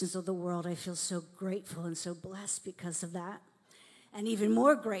nations of the world. I feel so grateful and so blessed because of that. And even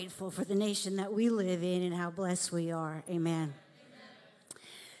more grateful for the nation that we live in and how blessed we are. Amen.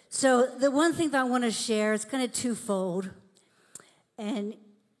 So the one thing that I want to share is kind of twofold. And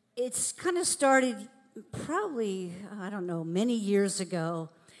it's kind of started probably, I don't know, many years ago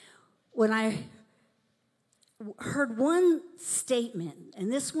when I heard one statement,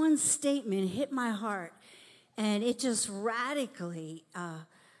 and this one statement hit my heart, and it just radically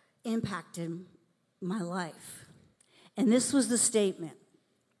impacted my life. And this was the statement: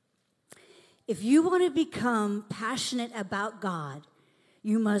 if you want to become passionate about God,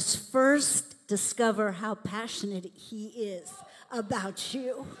 you must first discover how passionate he is about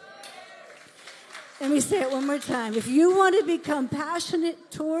you. Let me say it one more time. If you want to become passionate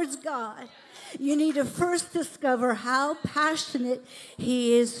towards God, you need to first discover how passionate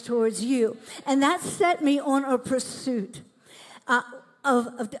he is towards you. And that set me on a pursuit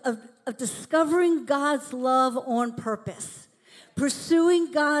of discovering God's love on purpose,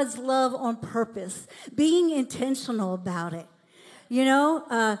 pursuing God's love on purpose, being intentional about it. You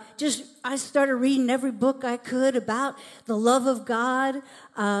know, I started reading every book I could about the love of God.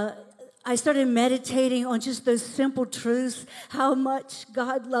 I started meditating on just those simple truths, how much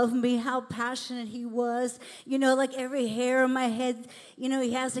God loved me, how passionate he was. You know, like every hair on my head, you know,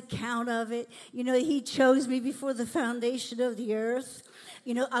 he has a count of it. You know, he chose me before the foundation of the earth.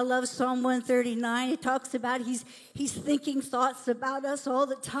 You know, I love Psalm 139. It talks about he's thinking thoughts about us all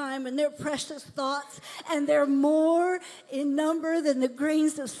the time, and they're precious thoughts, and they're more in number than the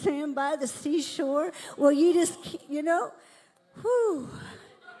grains of sand by the seashore. Well, you know, whew.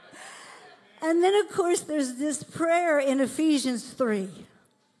 And then, of course, there's this prayer in Ephesians 3.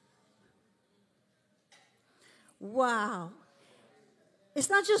 Wow. It's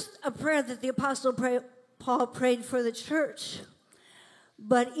not just a prayer that the Apostle Paul prayed for the church,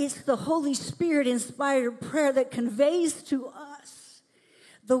 but it's the Holy Spirit-inspired prayer that conveys to us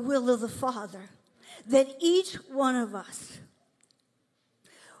the will of the Father, that each one of us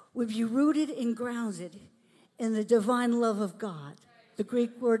would be rooted and grounded in the divine love of God, the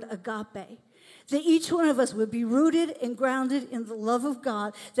Greek word agape. That each one of us would be rooted and grounded in the love of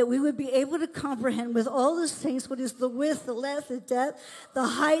God, that we would be able to comprehend with all the saints what is the width, the length, the depth, the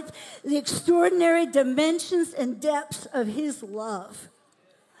height, the extraordinary dimensions and depths of his love.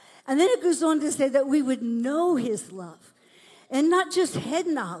 And then it goes on to say that we would know his love, and not just head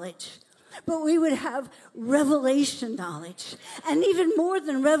knowledge, but we would have revelation knowledge, and even more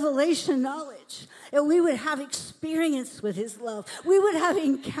than revelation knowledge, that we would have experience with his love. We would have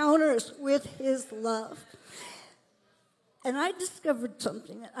encounters with his love. And I discovered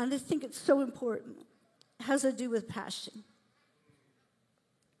something, and I think it's so important. It has to do with passion.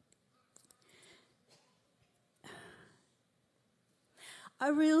 I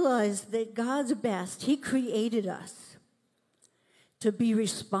realized that God's best, he created us to be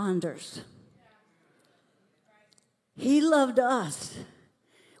responders. He loved us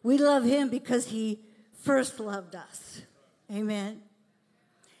We love him because he first loved us. Amen.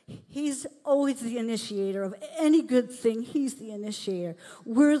 He's always the initiator of any good thing. He's the initiator.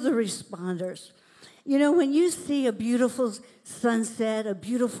 We're the responders. You know, when you see a beautiful sunset, a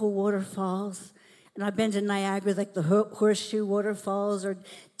beautiful waterfalls, and I've been to Niagara, like the Horseshoe Waterfalls or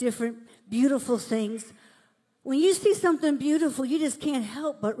different beautiful things. When you see something beautiful, you just can't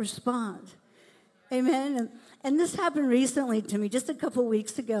help but respond. Amen. And this happened recently to me, just a couple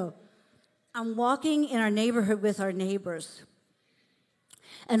weeks ago. I'm walking in our neighborhood with our neighbors.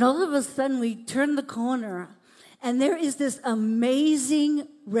 And all of a sudden, we turn the corner, and there is this amazing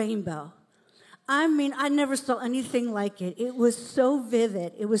rainbow. I mean, I never saw anything like it. It was so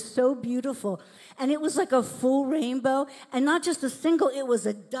vivid. It was so beautiful. And it was like a full rainbow. And not just a single, it was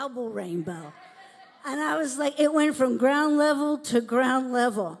a double rainbow. And I was like, it went from ground level to ground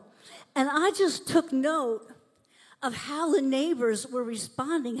level. And I just took note of how the neighbors were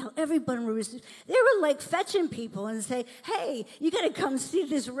responding, how everybody was. They were like fetching people and say, hey, you got to come see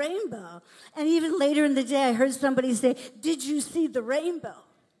this rainbow. And even later in the day, I heard somebody say, did you see the rainbow?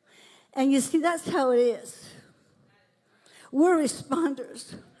 And you see, that's how it is. We're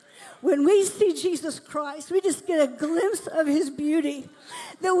responders. When we see Jesus Christ, we just get a glimpse of his beauty,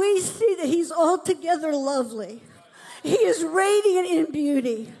 that we see that he's altogether lovely. He is radiant in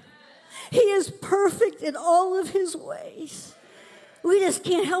beauty. He is perfect in all of his ways. We just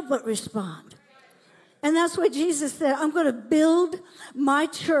can't help but respond. And that's why Jesus said, I'm going to build my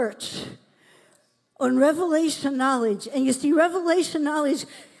church on revelation knowledge. And you see, revelation knowledge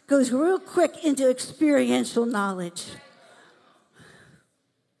goes real quick into experiential knowledge.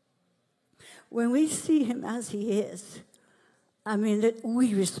 When we see him as he is, I mean, that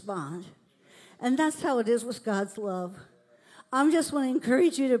we respond. And that's how it is with God's love. I just want to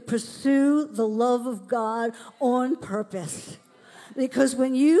encourage you to pursue the love of God on purpose. Because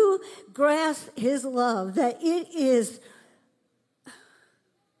when you grasp his love, that it is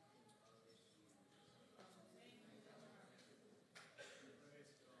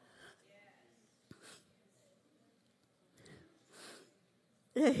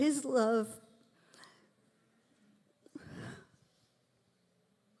his love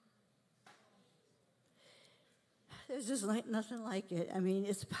there's just nothing like it. I mean,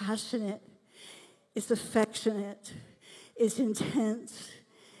 it's passionate, it's affectionate, it's intense,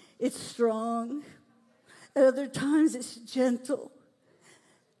 it's strong. At other times, it's gentle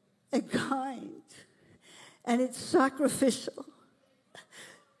and kind, and it's sacrificial,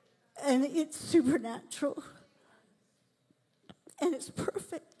 and it's supernatural, and it's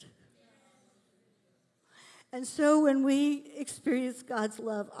perfect. And so when we experience God's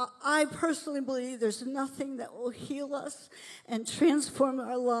love, I personally believe there's nothing that will heal us and transform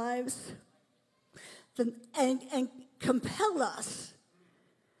our lives and compel us.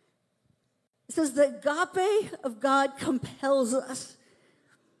 It says the agape of God compels us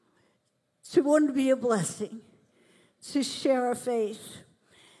to want to be a blessing, to share our faith.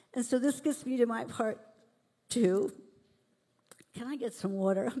 And so this gets me to my part 2. Can I get some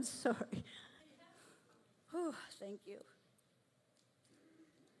water? I'm sorry. Oh, thank you.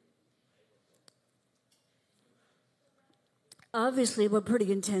 Obviously, I'm a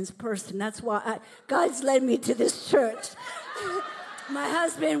pretty intense person. That's why God's led me to this church. My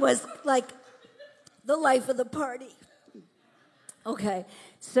husband was like the life of the party. Okay,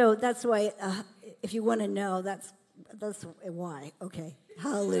 so that's why, if you want to know, that's why. Okay,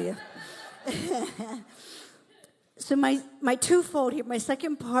 hallelujah. So my twofold here, my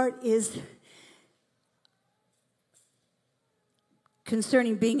second part is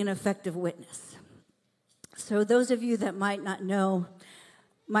concerning being an effective witness. So those of you that might not know,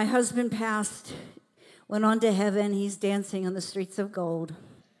 my husband passed, went on to heaven. He's dancing on the streets of gold.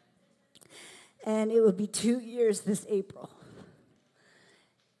 And it would be 2 years this April.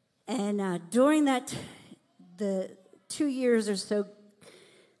 And during the 2 years or so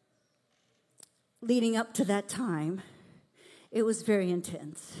leading up to that time, it was very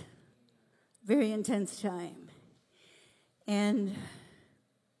intense time. And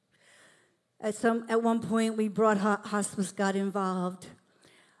at one point, we brought hospice, got involved.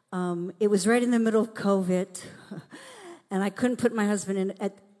 It was right in the middle of COVID, and I couldn't put my husband in.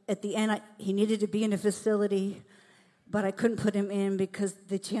 At the end, he needed to be in a facility, but I couldn't put him in because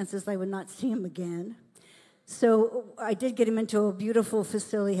the chances I would not see him again. So I did get him into a beautiful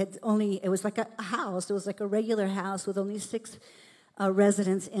facility. It was like a house. It was like a regular house with only 6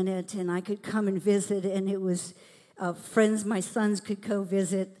 residents in it, and I could come and visit, and it was friends, my sons could go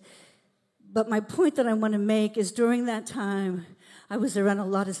visit. But my point that I want to make is during that time, I was around a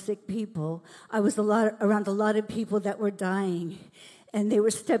lot of sick people. I was around a lot of people that were dying. and they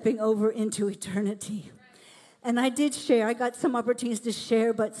were stepping over into eternity. And I did share. I got some opportunities to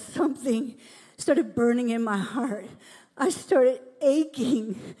share, but something started burning in my heart. I started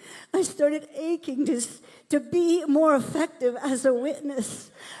aching. To be more effective as a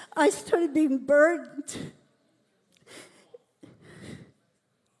witness. I started being burdened.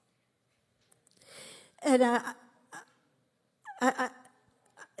 And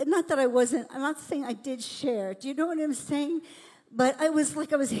not that I wasn't, I'm not saying I did share. Do you know what I'm saying? But I was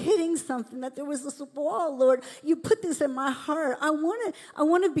like I was hitting something, that there was this wall. Lord, you put this in my heart. I want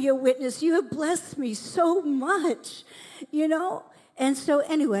to be a witness. You have blessed me so much, you know? And so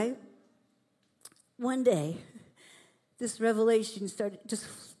anyway, one day, this revelation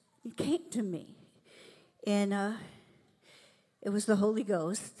came to me. And it was the Holy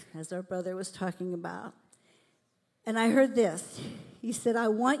Ghost, as our brother was talking about. And I heard this. He said, I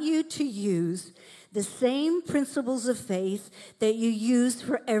want you to use the same principles of faith that you use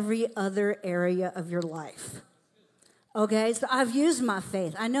for every other area of your life. Okay, so I've used my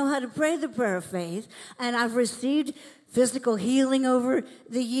faith. I know how to pray the prayer of faith, and I've received physical healing over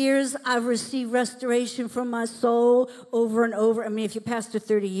the years. I've received restoration from my soul over and over. I mean, if you pastor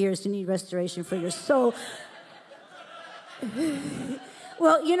 30 years, you need restoration for your soul.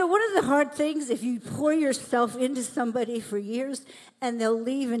 Well, you know, one of the hard things, if you pour yourself into somebody for years and they'll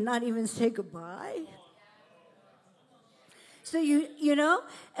leave and not even say goodbye. So you know,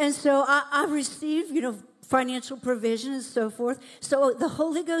 and so I received, you know, financial provision and so forth. So the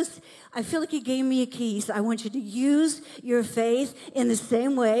Holy Ghost, I feel like he gave me a key. So I want you to use your faith in the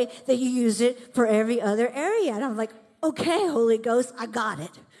same way that you use it for every other area. And I'm like, okay, Holy Ghost, I got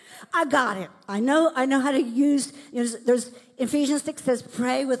it. I know how to use, you know, there's Ephesians 6 says,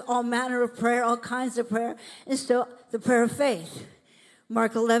 pray with all manner of prayer, all kinds of prayer. And so the prayer of faith.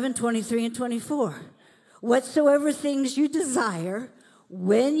 Mark 11, 23 and 24. Whatsoever things you desire,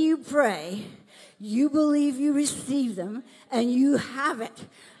 when you pray, you believe you receive them, and you have it.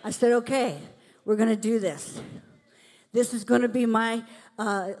 I said, okay, we're going to do this. This is going to be my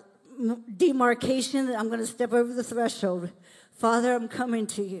demarcation that I'm going to step over the threshold. Father, I'm coming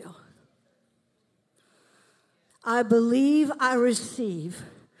to you. I believe I receive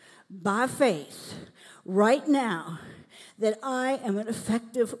by faith right now that I am an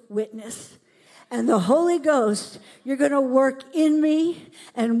effective witness. And the Holy Ghost, you're going to work in me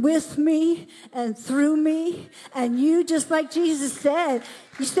and with me and through me. And you, just like Jesus said,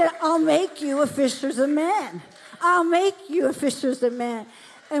 he said, I'll make you a fishers of men. I'll make you a fishers of men.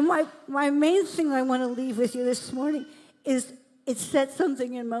 And my main thing I want to leave with you this morning is it set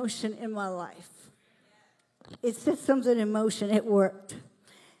something in motion in my life. It set something in motion. It worked.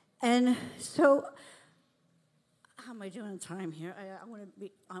 And so, how am I doing on time here?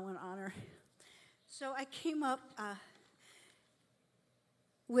 I want to honor. So I came up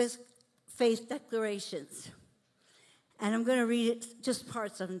with faith declarations. And I'm going to read it, just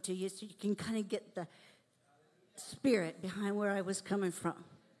parts of them to you so you can kind of get the spirit behind where I was coming from.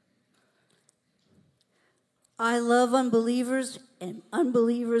 I love unbelievers, and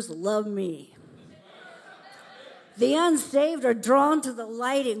unbelievers love me. The unsaved are drawn to the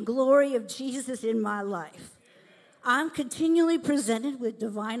light and glory of Jesus in my life. I'm continually presented with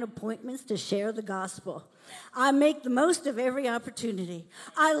divine appointments to share the gospel. I make the most of every opportunity.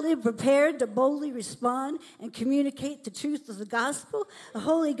 I live prepared to boldly respond and communicate the truth of the gospel. The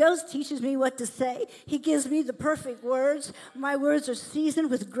Holy Ghost teaches me what to say. He gives me the perfect words. My words are seasoned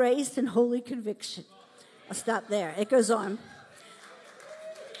with grace and holy conviction. I'll stop there. It goes on.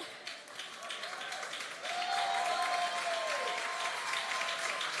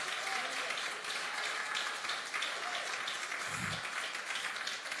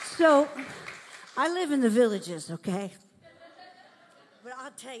 So, I live in the Villages, okay? But I'll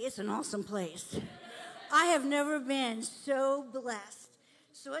tell you, it's an awesome place. I have never been so blessed.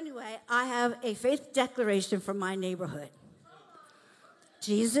 So anyway, I have a faith declaration for my neighborhood.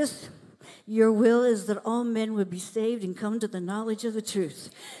 Jesus, your will is that all men would be saved and come to the knowledge of the truth.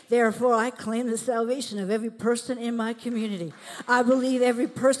 Therefore, I claim the salvation of every person in my community. I believe every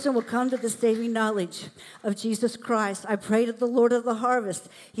person will come to the saving knowledge of Jesus Christ. I pray to the Lord of the harvest.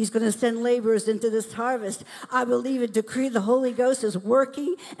 He's going to send laborers into this harvest. I believe and decree the Holy Ghost is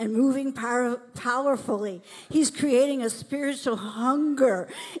working and moving powerfully. He's creating a spiritual hunger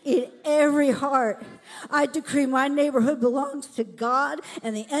in every heart. I decree my neighborhood belongs to God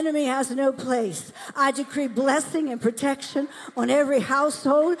and the enemy has no place. I decree blessing and protection on every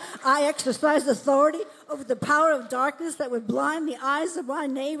household. I exercise authority over the power of darkness that would blind the eyes of my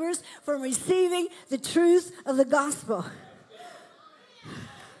neighbors from receiving the truth of the gospel.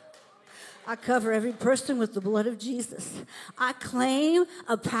 I cover every person with the blood of Jesus. I claim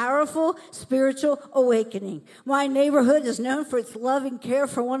a powerful spiritual awakening. My neighborhood is known for its love and care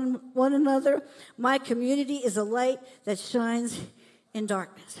for one another. My community is a light that shines in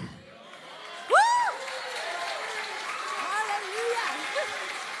darkness. Woo! Hallelujah!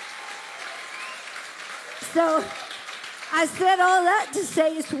 So I said all that to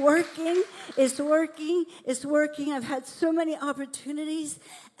say it's working. It's working. It's working. I've had so many opportunities.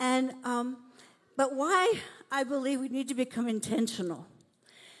 And but why I believe we need to become intentional,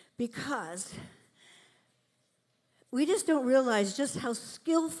 because we just don't realize just how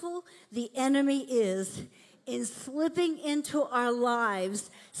skillful the enemy is in slipping into our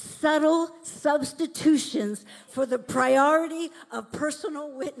lives subtle substitutions for the priority of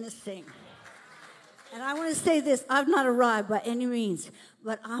personal witnessing. And I want to say this, I've not arrived by any means,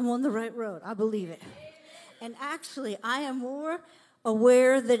 but I'm on the right road. I believe it. And actually, I am more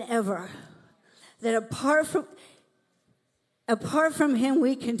aware than ever that apart from him,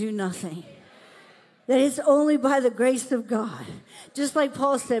 we can do nothing. That it's only by the grace of God. Just like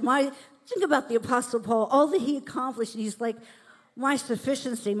Paul said, think about the Apostle Paul, all that he accomplished, and he's like, my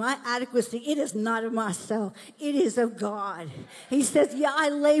sufficiency, my adequacy, it is not of myself. It is of God. He says, yeah, I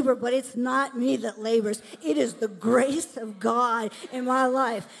labor, but it's not me that labors. It is the grace of God in my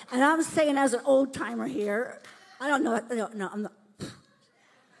life. And I'm saying as an old timer here, I don't know, no, I'm not.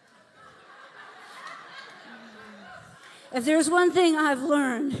 If there's one thing I've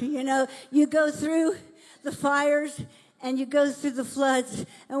learned, you go through the fires and you go through the floods,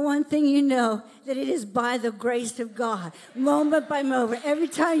 and one thing you know, that it is by the grace of God, moment by moment. Every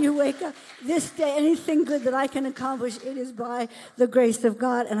time you wake up, this day, anything good that I can accomplish, it is by the grace of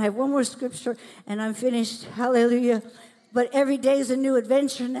God. And I have one more scripture, and I'm finished. Hallelujah. But every day is a new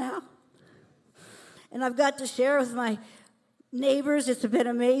adventure now. And I've got to share with my neighbors. It's been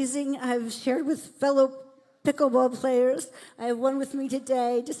amazing. I've shared with fellow pickleball players. I have one with me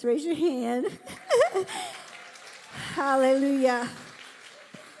today. Just raise your hand. Hallelujah.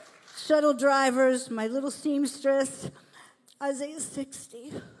 Shuttle drivers, my little seamstress. Isaiah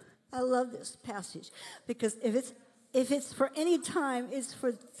 60. I love this passage because if it's for any time, it's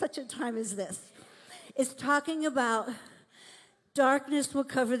for such a time as this. It's talking about darkness will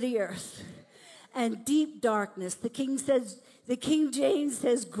cover the earth and deep darkness. The King James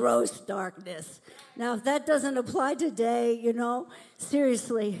says gross darkness. Now, if that doesn't apply today,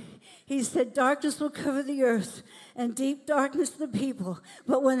 seriously, he said darkness will cover the earth and deep darkness the people.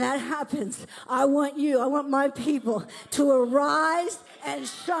 But when that happens, I want my people to arise and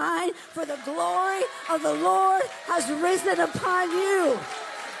shine, for the glory of the Lord has risen upon you.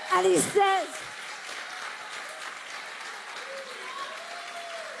 And he says,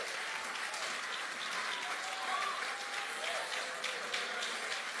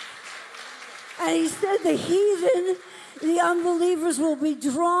 the heathen, the unbelievers will be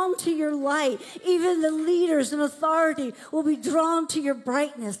drawn to your light. Even the leaders in authority will be drawn to your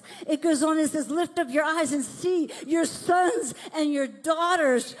brightness. It goes on and says, lift up your eyes and see. Your sons and your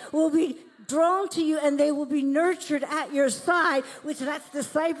daughters will be drawn to you, and they will be nurtured at your side, which that's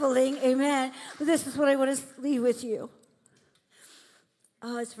discipling. Amen. But this is what I want to leave with you.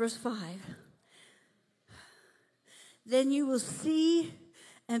 It's verse 5. Then you will see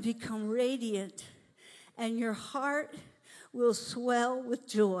and become radiant, and your heart will swell with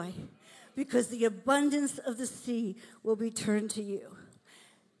joy, because the abundance of the sea will be turned to you.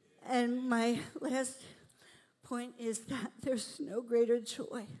 And my last point is that there's no greater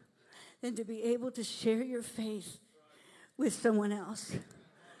joy than to be able to share your faith with someone else.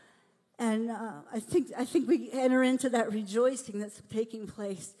 And I think we enter into that rejoicing that's taking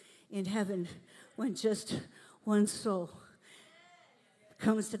place in heaven when just one soul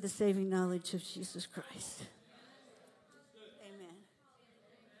comes to the saving knowledge of Jesus Christ. Amen.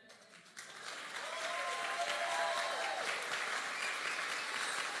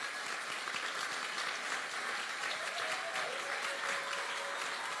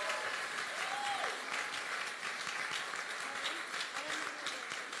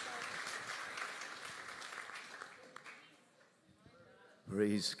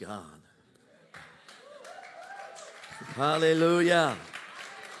 Praise God. Hallelujah.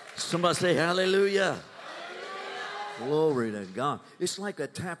 Somebody say hallelujah. Hallelujah. Glory to God. It's like a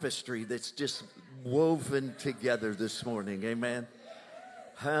tapestry that's just woven together this morning. Amen.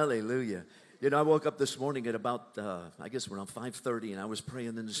 Hallelujah. I woke up this morning at about, around 5:30, and I was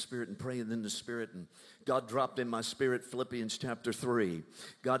praying in the Spirit, and God dropped in my spirit Philippians chapter 3.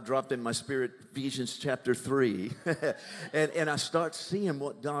 God dropped in my spirit Ephesians chapter 3. and I start seeing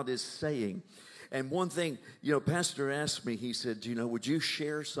what God is saying. And one thing, Pastor asked me, he said, would you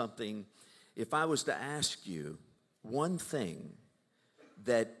share something if I was to ask you one thing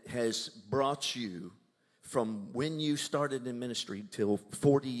that has brought you from when you started in ministry till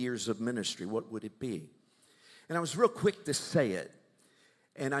 40 years of ministry, what would it be? And I was real quick to say it.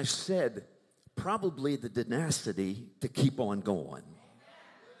 And I said, probably the tenacity to keep on going,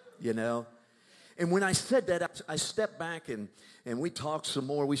 you know. And when I said that, I stepped back and we talked some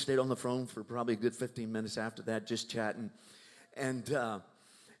more. We stayed on the phone for probably a good 15 minutes after that, just chatting. And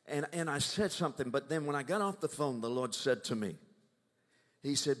I said something, but then when I got off the phone, the Lord said to me,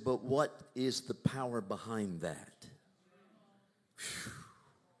 He said, but what is the power behind that? Whew.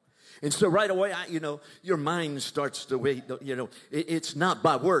 And so right away, your mind starts to wait. It's not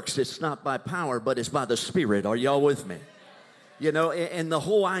by works, it's not by power, but it's by the Spirit. Are y'all with me? And the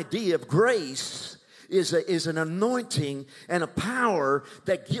whole idea of grace is an anointing and a power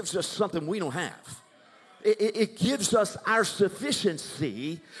that gives us something we don't have. It gives us our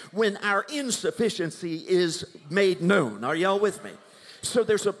sufficiency when our insufficiency is made known. Are y'all with me? So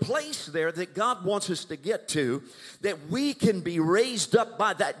there's a place there that God wants us to get to, that we can be raised up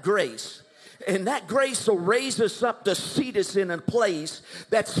by that grace. And that grace will raise us up to seat us in a place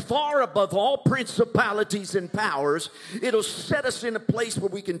that's far above all principalities and powers. It'll set us in a place where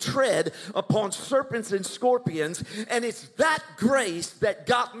we can tread upon serpents and scorpions. And it's that grace that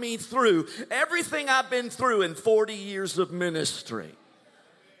got me through everything I've been through in 40 years of ministry.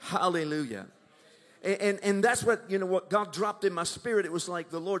 Hallelujah. And that's what God dropped in my spirit. It was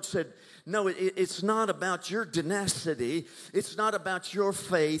like the Lord said, no, it's not about your tenacity. It's not about your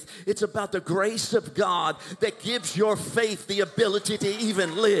faith. It's about the grace of God that gives your faith the ability to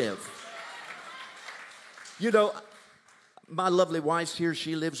even live. My lovely wife's here.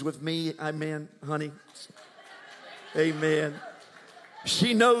 She lives with me. Amen, honey. Amen.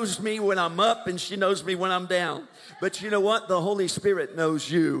 She knows me when I'm up and she knows me when I'm down. But you know what? The Holy Spirit knows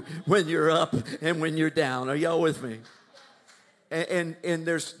you when you're up and when you're down. Are y'all with me? And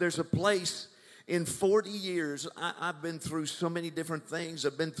there's a place in 40 years. I've been through so many different things.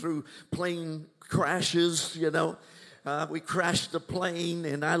 I've been through plane crashes, We crashed a plane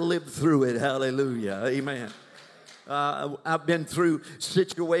and I lived through it. Hallelujah. Amen. I've been through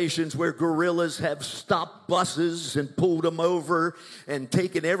situations where guerrillas have stopped buses and pulled them over and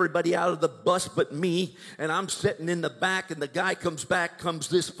taken everybody out of the bus but me. And I'm sitting in the back and the guy comes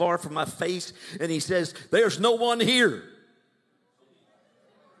this far from my face and he says, there's no one here.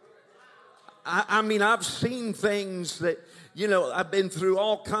 I mean, I've seen things that, I've been through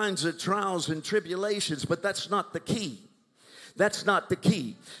all kinds of trials and tribulations, but that's not the key. That's not the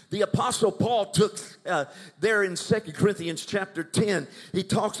key. The Apostle Paul took there in 2 Corinthians chapter 10, he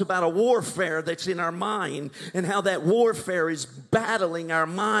talks about a warfare that's in our mind and how that warfare is battling our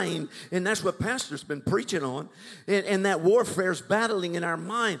mind. And that's what Pastor's been preaching on. And that warfare is battling in our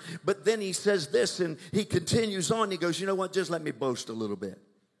mind. But then he says this and he continues on. He goes, you know what? Just let me boast a little bit.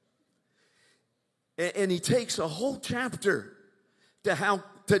 And he takes a whole chapter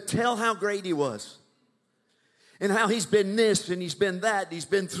to tell how great he was. And how he's been this and he's been that. And he's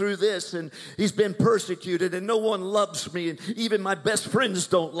been through this and he's been persecuted and no one loves me. And even my best friends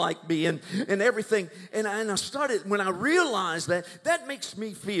don't like me and everything. And I started, when I realized that makes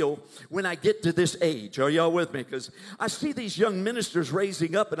me feel when I get to this age. Are y'all with me? Because I see these young ministers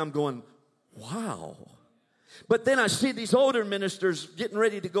raising up and I'm going, wow. But then I see these older ministers getting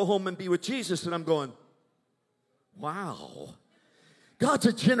ready to go home and be with Jesus and I'm going, wow. God's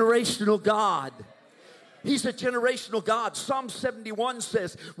a generational God. He's a generational God. Psalm 71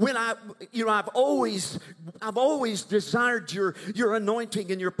 says, I've always desired your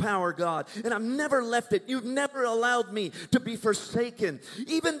anointing and your power, God. And I've never left it. You've never allowed me to be forsaken.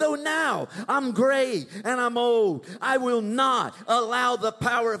 Even though now I'm gray and I'm old, I will not allow the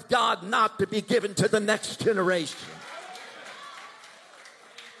power of God not to be given to the next generation.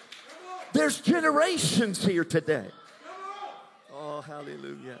 There's generations here today. Oh,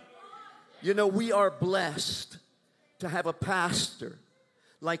 hallelujah. We are blessed to have a pastor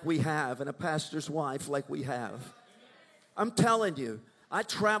like we have and a pastor's wife like we have. I'm telling you, I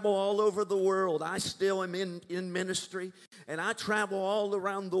travel all over the world. I still am in ministry, and I travel all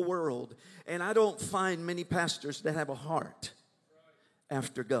around the world, and I don't find many pastors that have a heart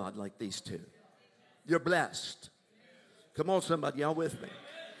after God like these two. You're blessed. Come on, somebody, y'all with me?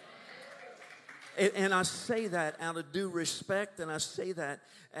 And I say that out of due respect, and I say that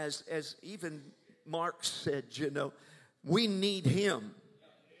as even Mark said, we need him.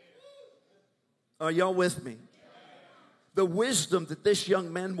 Are y'all with me? The wisdom that this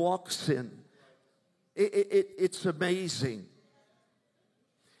young man walks in, it's amazing.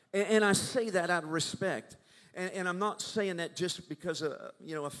 And I say that out of respect. And I'm not saying that just because of,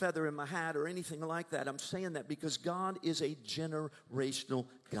 a feather in my hat or anything like that. I'm saying that because God is a generational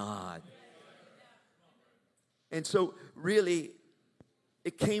God. And so really,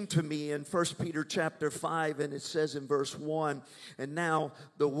 it came to me in 1 Peter chapter 5, and it says in verse 1, and now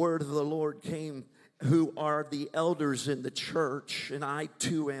the word of the Lord came, who are the elders in the church, and I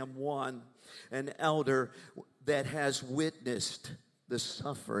too am one, an elder that has witnessed the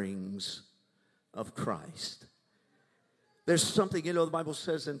sufferings of Christ. There's something, the Bible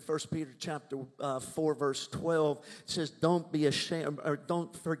says in 1 Peter chapter 4, verse 12, it says, don't be ashamed, or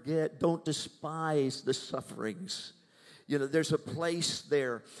don't forget, don't despise the sufferings. There's a place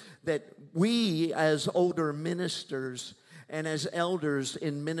there that we as older ministers and as elders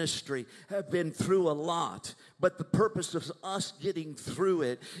in ministry have been through a lot. But the purpose of us getting through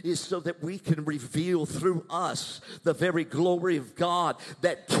it is so that we can reveal through us the very glory of God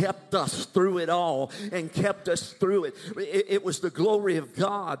that kept us through it all and kept us through it. It was the glory of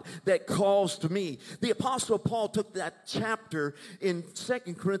God that caused me. The Apostle Paul took that chapter in 2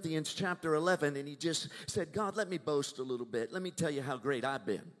 Corinthians chapter 11, and he just said, God, let me boast a little bit. Let me tell you how great I've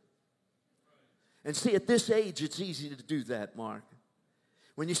been. And see, at this age, it's easy to do that, Mark.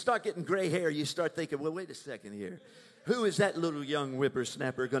 When you start getting gray hair, you start thinking, well, wait a second here. Who is that little young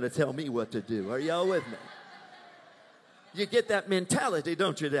whippersnapper going to tell me what to do? Are y'all with me? You get that mentality,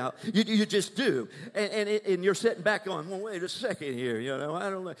 don't you now? You just do. And you're sitting back going, well, wait a second here. I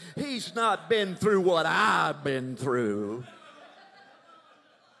don't know. He's not been through what I've been through.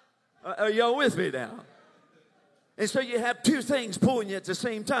 Are y'all with me now? And so you have two things pulling you at the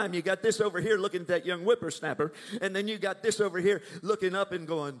same time. You got this over here looking at that young whippersnapper, and then you got this over here looking up and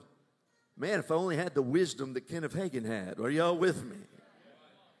going, man, if I only had the wisdom that Kenneth Hagin had. Are y'all with me?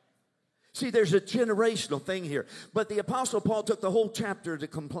 See, there's a generational thing here. But the Apostle Paul took the whole chapter to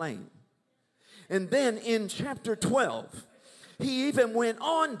complain. And then in chapter 12, he even went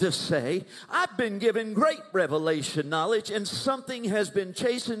on to say, I've been given great revelation knowledge, and something has been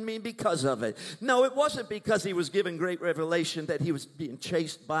chasing me because of it. No, it wasn't because he was given great revelation that he was being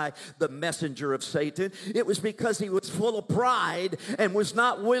chased by the messenger of Satan. It was because he was full of pride and was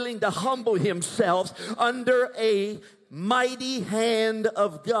not willing to humble himself under a mighty hand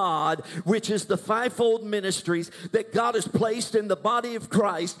of God, which is the fivefold ministries that God has placed in the body of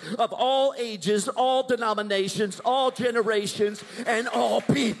Christ of all ages, all denominations, all generations, and all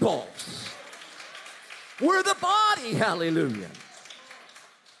peoples. We're the body, hallelujah.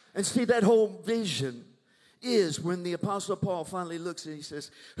 And see, that whole vision is when the Apostle Paul finally looks and he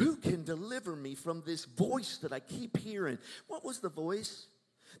says, who can deliver me from this voice that I keep hearing? What was the voice?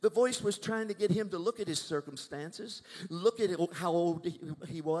 The voice was trying to get him to look at his circumstances, look at how old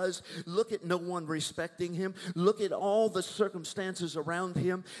he was, look at no one respecting him, look at all the circumstances around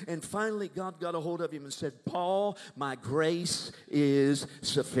him, and finally God got a hold of him and said, Paul, my grace is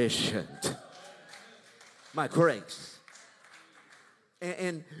sufficient. My grace.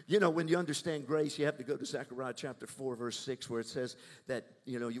 And when you understand grace, you have to go to Zechariah chapter 4, verse 6, where it says that,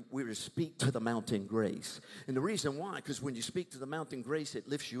 we were to speak to the mountain grace. And the reason why, because when you speak to the mountain grace, it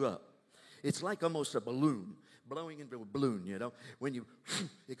lifts you up. It's like almost a balloon, blowing into a balloon, When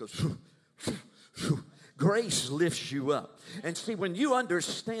it goes, grace lifts you up. And see, when you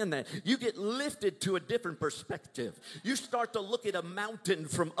understand that, you get lifted to a different perspective. You start to look at a mountain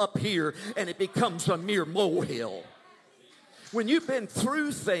from up here, and it becomes a mere molehill. When you've been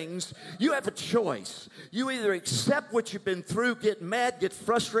through things, you have a choice. You either accept what you've been through, get mad, get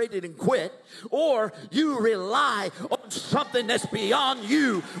frustrated, and quit, or you rely on something that's beyond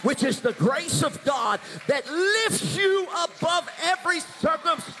you, which is the grace of God that lifts you above every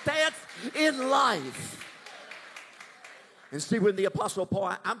circumstance in life. And see, when the Apostle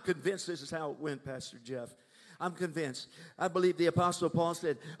Paul, I'm convinced this is how it went, Pastor Jeff. I'm convinced. I believe the Apostle Paul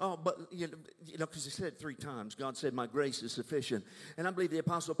said, but because he said it 3 times. God said, my grace is sufficient. And I believe the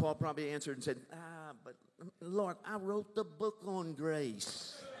Apostle Paul probably answered and said, but Lord, I wrote the book on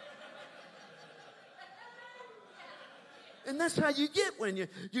grace. And that's how you get when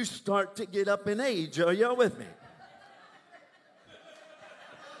you start to get up in age. Are y'all with me?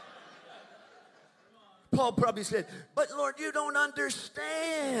 Paul probably said, but Lord, you don't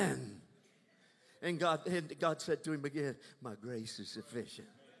understand. And God said to him again, my grace is sufficient.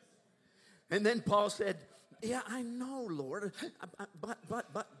 And then Paul said, yeah, I know, Lord,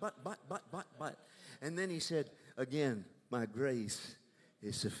 but. And then he said, again, my grace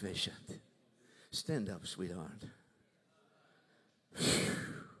is sufficient. Stand up, sweetheart.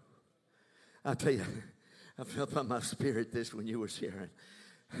 I'll tell you, I felt by my spirit this when you were sharing.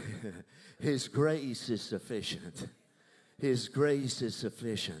 His grace is sufficient. His grace is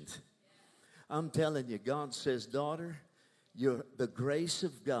sufficient. I'm telling you, God says, daughter, the grace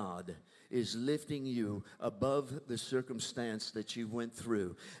of God is lifting you above the circumstance that you went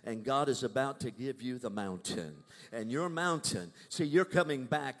through. And God is about to give you the mountain. And your mountain, see, you're coming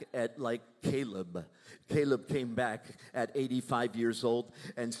back at like Caleb. Caleb came back at 85 years old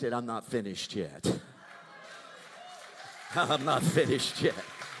and said, I'm not finished yet. I'm not finished yet.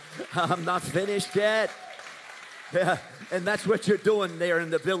 I'm not finished yet. Yeah, and that's what you're doing there in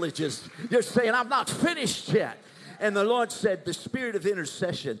the villages. You're saying, I'm not finished yet. And the Lord said, the spirit of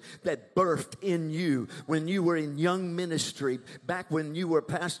intercession that birthed in you when you were in young ministry, back when you were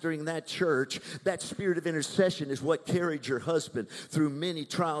pastoring that church, that spirit of intercession is what carried your husband through many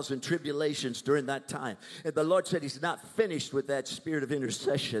trials and tribulations during that time. And the Lord said he's not finished with that spirit of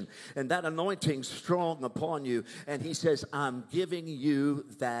intercession. And that anointing's strong upon you. And he says, I'm giving you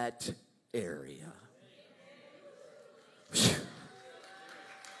that area.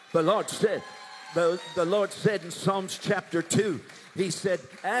 The Lord said, the Lord said in Psalms chapter 2, he said,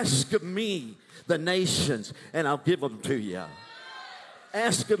 ask of me the nations, and I'll give them to you.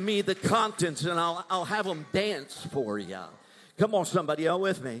 Ask of me the continents, and I'll have them dance for you. Come on, somebody, y'all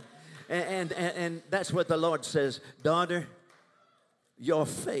with me? And that's what the Lord says. Daughter, your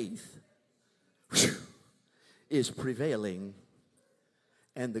faith is prevailing,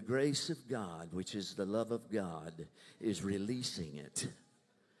 and the grace of God, which is the love of God, is releasing it.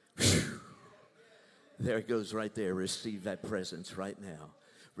 There it goes right there. Receive that presence right now.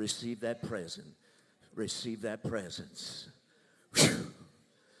 Receive that present. Receive that presence.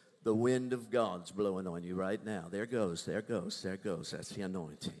 The wind of God's blowing on you right now. There goes, there goes, there goes. That's the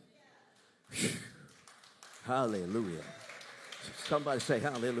anointing. Hallelujah. Somebody say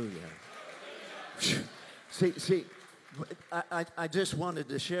hallelujah. See, I just wanted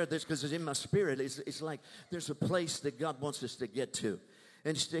to share this because it's in my spirit. It's like there's a place that God wants us to get to.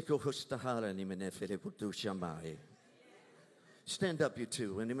 And stand up, you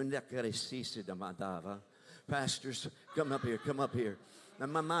two. Pastors, come up here, come up here. Back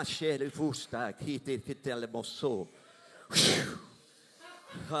up.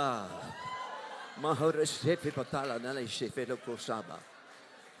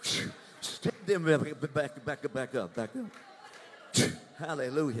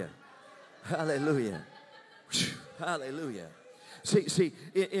 Hallelujah. Hallelujah. Hallelujah. See,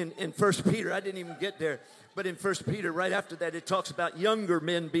 in 1 Peter, I didn't even get there, but in 1 Peter, right after that, it talks about younger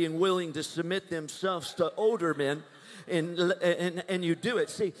men being willing to submit themselves to older men, and you do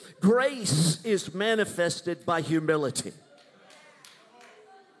it. See, grace is manifested by humility.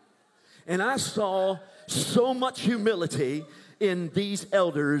 And I saw so much humility in these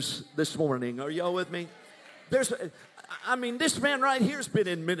elders this morning. Are y'all with me? This man right here's been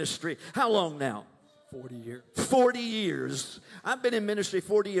in ministry. How long now? 40 years. 40 years. I've been in ministry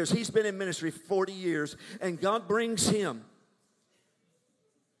 40 years. He's been in ministry 40 years. And God brings him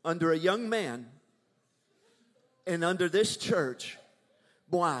under a young man and under this church.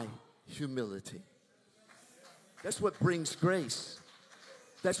 Why? Humility. That's what brings grace.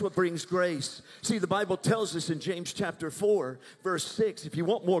 That's what brings grace. See, the Bible tells us in James chapter 4, verse 6, if you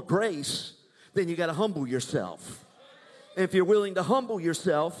want more grace, then you got to humble yourself. If you're willing to humble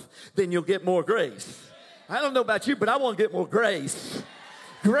yourself, then you'll get more grace. I don't know about you, but I want to get more grace.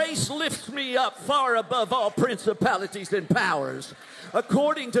 Grace lifts me up far above all principalities and powers.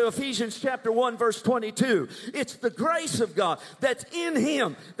 According to Ephesians chapter 1, verse 22, it's the grace of God that's in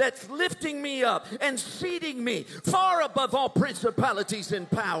him that's lifting me up and seating me far above all principalities and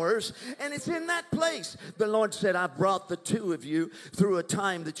powers. And it's in that place. The Lord said, I brought the two of you through a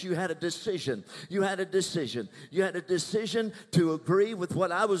time that you had a decision. You had a decision. You had a decision to agree with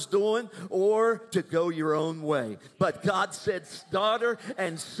what I was doing or to go your own way. But God said, daughter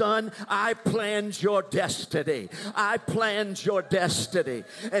and son, I planned your destiny. I planned your destiny.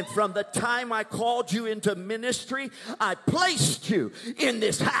 And from the time I called you into ministry, I placed you in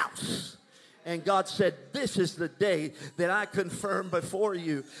this house. And God said, this is the day that I confirm before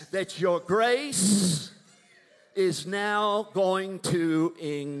you that your grace is now going to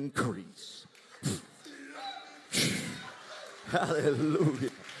increase. Hallelujah.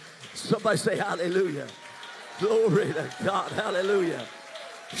 Somebody say hallelujah. Glory to God. Hallelujah.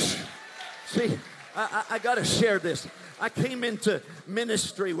 See, I got to share this. I came into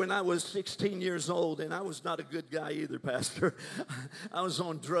ministry when I was 16 years old, and I was not a good guy either, Pastor. I was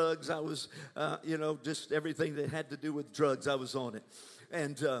on drugs. I was, just everything that had to do with drugs, I was on it.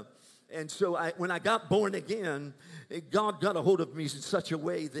 And so when I got born again, God got a hold of me in such a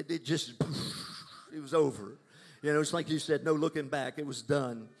way that it was over. You know, it's like you said, no looking back. It was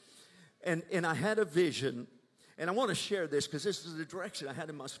done. And I had a vision. And I want to share this because this is the direction I had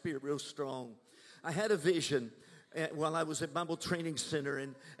in my spirit real strong. I had a vision while I was at Bible Training Center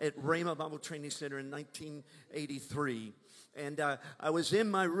at Rhema Bible Training Center in 1983. And I was in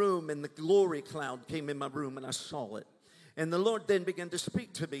my room, and the glory cloud came in my room, and I saw it. And the Lord then began to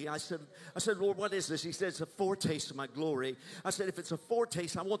speak to me. I said, Lord, what is this? He said, it's a foretaste of my glory. I said, if it's a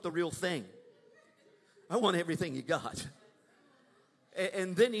foretaste, I want the real thing. I want everything you got.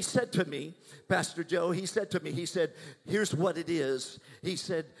 And then he said to me, Pastor Joe, he said, here's what it is. He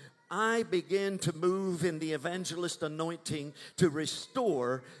said, I began to move in the evangelist anointing to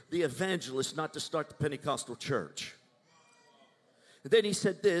restore the evangelist, not to start the Pentecostal church. Then he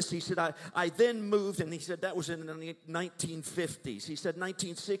said this, he said, I then moved, and he said that was in the 1950s. He said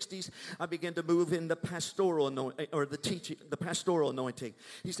 1960s, I began to move in the pastoral anointing, or the pastoral anointing.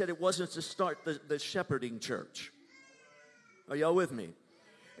 He said it wasn't to start the shepherding church. Are y'all with me?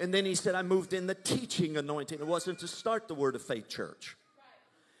 And then he said I moved in the teaching anointing. It wasn't to start the Word of Faith church.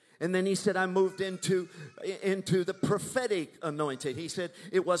 And then he said I moved into the prophetic anointing. He said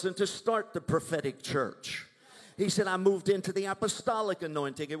it wasn't to start the prophetic church. He said I moved into the apostolic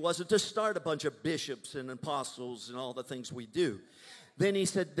anointing. It wasn't to start a bunch of bishops and apostles and all the things we do. Then he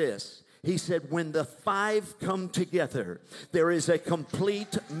said this. He said, when the five come together, there is a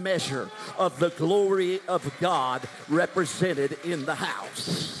complete measure of the glory of God represented in the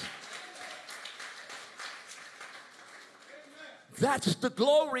house. That's the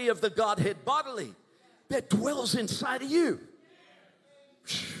glory of the Godhead bodily that dwells inside of you.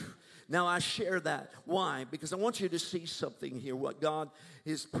 Now, I share that. Why? Because I want you to see something here, what God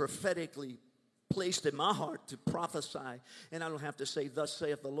is prophetically placed in my heart to prophesy. And I don't have to say, thus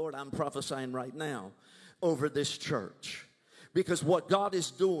saith the Lord. I'm prophesying right now over this church. Because what God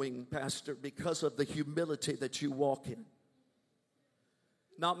is doing, Pastor, because of the humility that you walk in.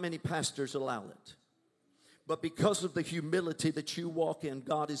 Not many pastors allow it. But because of the humility that you walk in,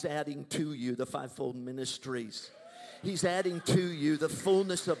 God is adding to you the fivefold ministries. He's adding to you the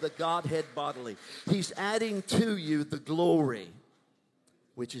fullness of the Godhead bodily. He's adding to you the glory,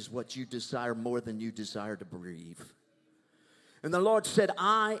 which is what you desire more than you desire to breathe. And the Lord said,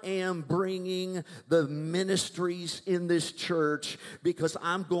 I am bringing the ministries in this church because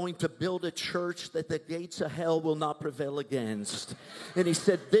I'm going to build a church that the gates of hell will not prevail against. And he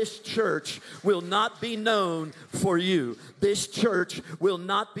said, this church will not be known for you. This church will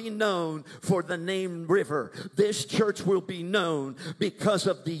not be known for the name River. This church will be known because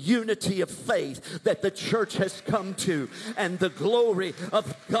of the unity of faith that the church has come to and the glory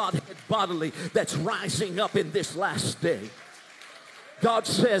of Godhead bodily that's rising up in this last day. God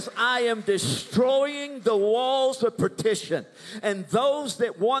says, I am destroying the walls of partition. And those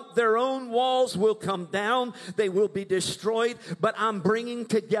that want their own walls will come down. They will be destroyed. But I'm bringing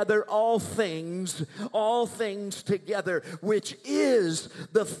together all things together, which is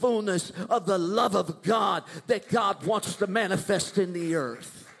the fullness of the love of God that God wants to manifest in the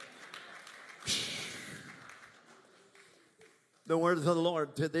earth. The word of the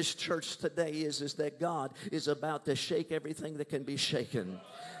Lord to this church today is that God is about to shake everything that can be shaken.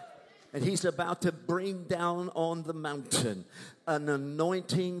 And he's about to bring down on the mountain an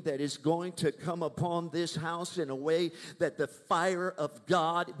anointing that is going to come upon this house in a way that the fire of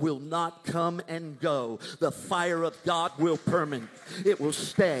God will not come and go. The fire of God will permanent. It will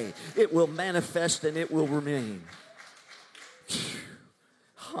stay. It will manifest and it will remain.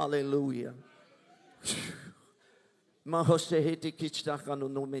 Hallelujah. Stand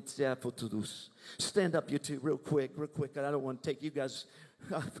up, you two, real quick. I don't want to take you guys.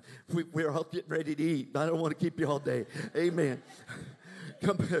 We're all getting ready to eat. I don't want to keep you all day. Amen.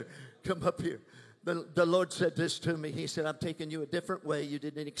 Come up here. The Lord said this to me. He said, I'm taking you a different way. You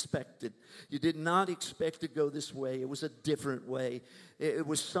didn't expect it. You did not expect to go this way. It was a different way. It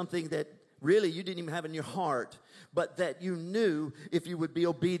was something that really you didn't even have in your heart, but that you knew if you would be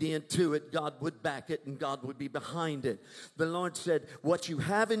obedient to it, God would back it and God would be behind it. The Lord said, what you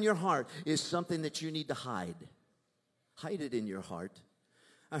have in your heart is something that you need to hide. Hide it in your heart.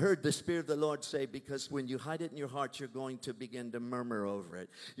 I heard the Spirit of the Lord say, because when you hide it in your heart, you're going to begin to murmur over it.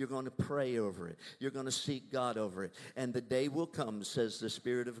 You're going to pray over it. You're going to seek God over it. And the day will come, says the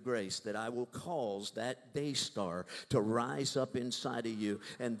Spirit of grace, that I will cause that day star to rise up inside of you.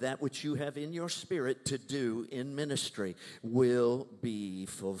 And that which you have in your spirit to do in ministry will be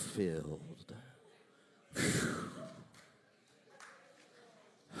fulfilled.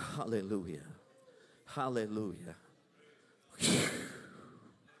 Hallelujah. Hallelujah.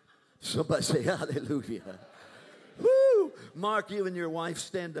 Somebody say hallelujah. Woo! Mark, you and your wife,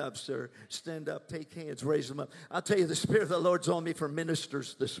 stand up, sir. Stand up, take hands, raise them up. I'll tell you, the Spirit of the Lord's on me for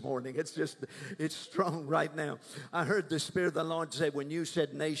ministers this morning. It's strong right now. I heard the Spirit of the Lord say, when you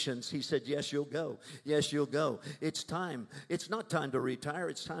said nations, he said, yes, you'll go. Yes, you'll go. It's time. It's not time to retire.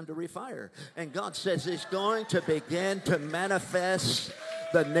 It's time to refire. And God says it's going to begin to manifest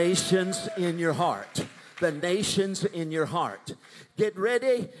the nations in your heart. The nations in your heart. Get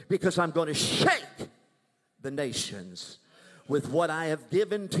ready, because I'm going to shake the nations with what I have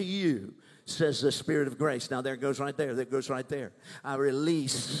given to you, says the Spirit of grace. Now there it goes right there. There it goes right there. I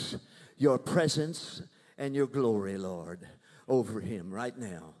release your presence and your glory, Lord, over him right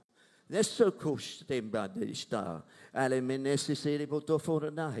now.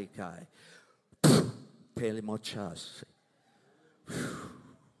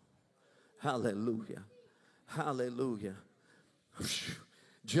 Hallelujah. Hallelujah.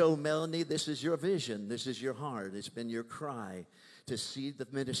 Joe, Melanie, this is your vision. This is your heart. It's been your cry to see the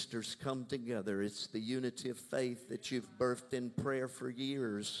ministers come together. It's the unity of faith that you've birthed in prayer for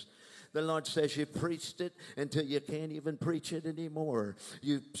years. The Lord says you preached it until you can't even preach it anymore.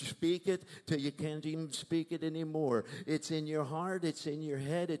 You speak it till you can't even speak it anymore. It's in your heart. It's in your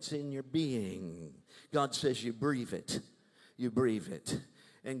head. It's in your being. God says you breathe it. You breathe it.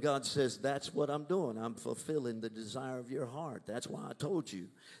 And God says, that's what I'm doing. I'm fulfilling the desire of your heart. That's why I told you.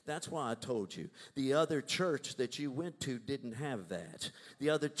 That's why I told you. The other church that you went to didn't have that.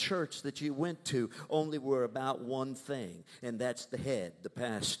 The other church that you went to only were about one thing, and that's the head, the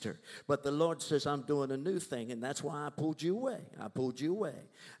pastor. But the Lord says, I'm doing a new thing, and that's why I pulled you away. I pulled you away.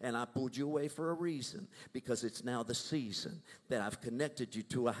 And I pulled you away for a reason, because it's now the season that I've connected you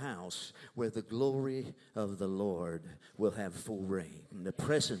to a house where the glory of the Lord will have full reign. And the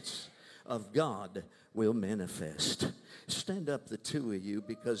presence of God will manifest. Stand up, the two of you,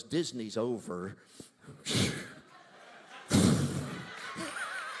 because Disney's over.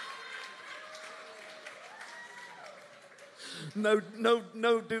 No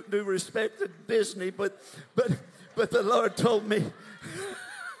due respect to Disney, but the Lord told me,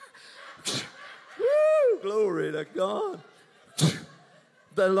 woo, glory to God.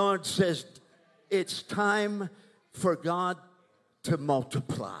 The Lord says it's time for God to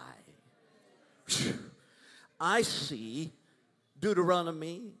multiply. I see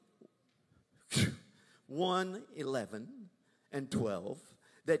Deuteronomy 1:11 and 12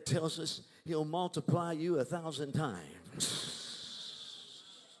 that tells us he'll multiply you 1,000 times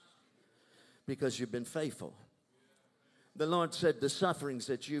because you've been faithful. The Lord said the sufferings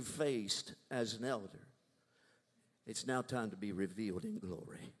that you've faced as an elder, it's now time to be revealed in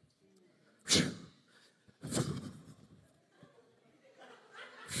glory.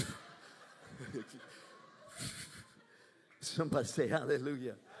 Somebody say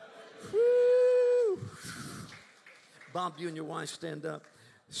hallelujah. Woo. Bob, you and your wife stand up.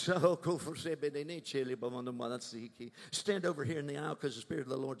 Stand over here in the aisle, because the Spirit of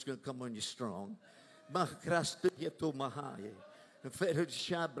the Lord's going to come on you strong.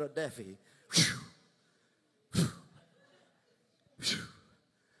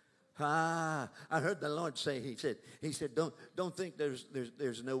 I heard the Lord say, he said, don't think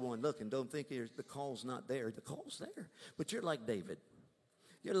there's no one looking. Don't think the call's not there. The call's there. But you're like David.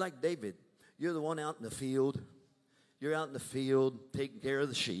 You're like David. You're the one out in the field. You're out in the field taking care of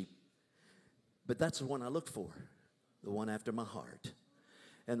the sheep. But that's the one I look for, the one after my heart.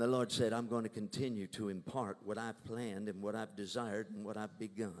 And the Lord said, I'm going to continue to impart what I've planned and what I've desired and what I've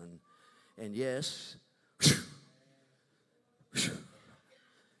begun. And yes,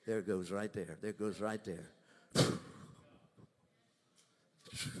 there it goes right there. There it goes right there.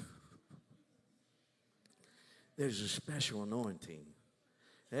 There's a special anointing.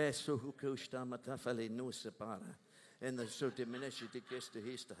 And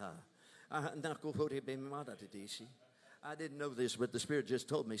I didn't know this, but the Spirit just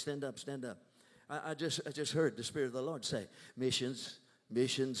told me, stand up, stand up. I just heard the Spirit of the Lord say, missions,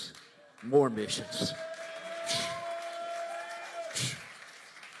 missions, more missions.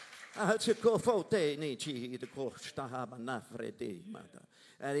 I heard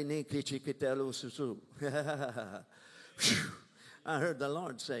the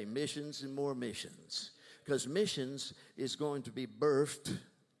Lord say missions and more missions, because missions is going to be birthed,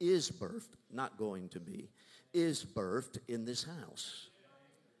 is birthed, not going to be, is birthed in this house.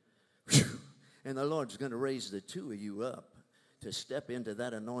 And the Lord's going to raise the two of you up to step into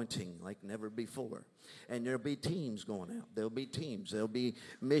that anointing like never before. And there'll be teams going out. There'll be teams. There'll be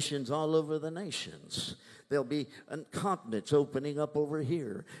missions all over the nations. There'll be continents opening up over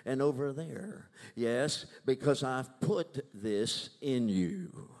here and over there. Yes, because I've put this in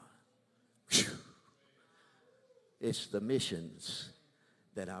you. It's the missions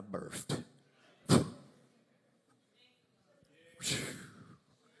that I birthed.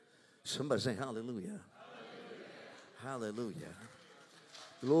 Somebody say hallelujah. Hallelujah.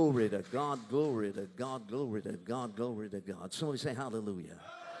 Glory to God, glory to God, glory to God, glory to God. Somebody say hallelujah.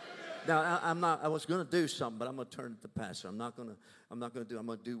 Now I was going to do something, but I'm going to turn it to Pastor. I'm going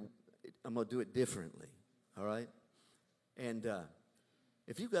to do it differently. All right? And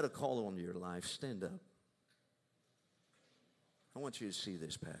if you've got a call on your life, stand up. I want you to see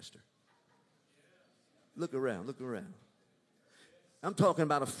this, Pastor. Look around, look around. I'm talking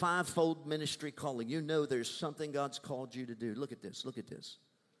about a fivefold ministry calling. You know there's something God's called you to do. Look at this, look at this.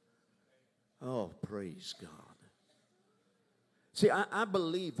 Oh, praise God. See, I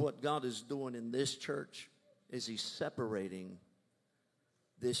believe what God is doing in this church is He's separating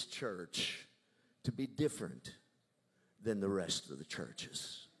this church to be different than the rest of the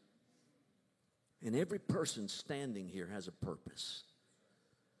churches. And every person standing here has a purpose.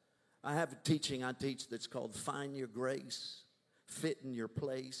 I have a teaching I teach that's called Find Your Grace, Fit in Your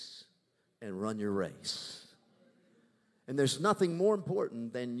Place, and Run Your Race. And there's nothing more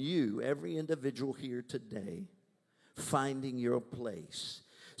important than you, every individual here today, finding your place.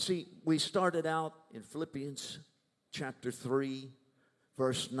 See, we started out in Philippians chapter 3,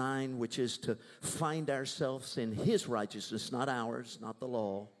 verse 9, which is to find ourselves in His righteousness, not ours, not the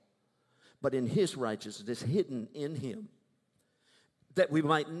law, but in His righteousness, hidden in Him, that we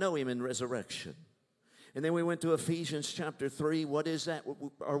might know Him in resurrection. And then we went to Ephesians chapter 3. What is that?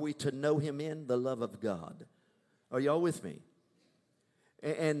 Are we to know Him in? The love of God. Are y'all with me?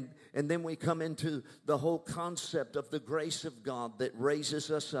 And then we come into the whole concept of the grace of God that raises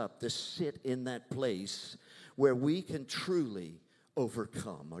us up to sit in that place where we can truly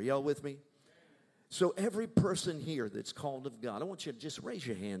overcome. Are y'all with me? So every person here that's called of God, I want you to just raise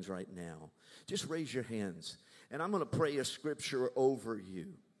your hands right now. Just raise your hands. And I'm going to pray a scripture over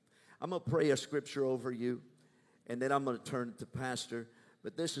you. I'm going to pray a scripture over you, and then I'm going to turn it to Pastor.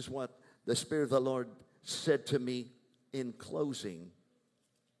 But this is what the Spirit of the Lord said to me in closing.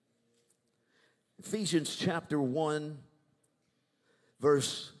 Ephesians chapter 1,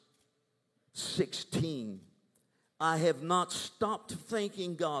 verse 16. I have not stopped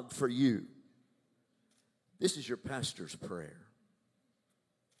thanking God for you. This is your pastor's prayer.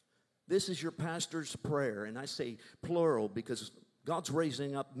 This is your pastor's prayer. And I say plural because God's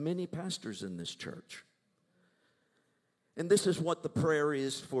raising up many pastors in this church. And this is what the prayer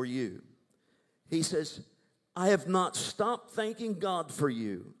is for you. He says, I have not stopped thanking God for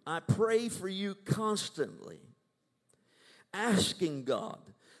you. I pray for you constantly, asking God,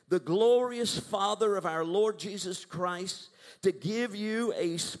 the glorious Father of our Lord Jesus Christ, to give you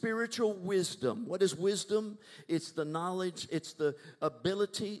a spiritual wisdom. What is wisdom? It's the knowledge, it's the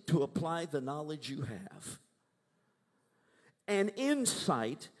ability to apply the knowledge you have. And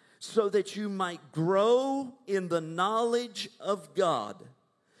insight so that you might grow in the knowledge of God.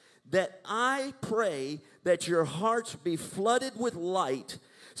 That I pray that your hearts be flooded with light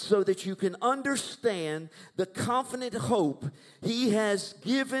so that you can understand the confident hope He has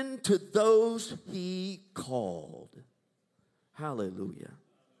given to those He called. Hallelujah.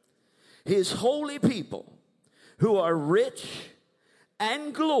 His holy people who are rich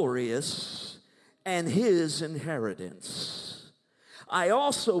and glorious and His inheritance. I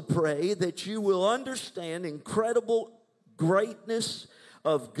also pray that you will understand incredible greatness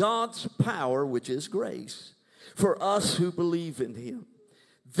of God's power, which is grace, for us who believe in Him.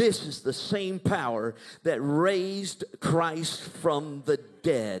 This is the same power that raised Christ from the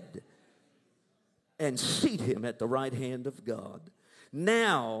dead and seated Him at the right hand of God.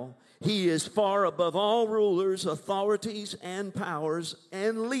 Now He is far above all rulers, authorities, and powers,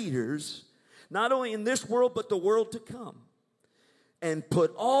 and leaders, not only in this world, but the world to come, and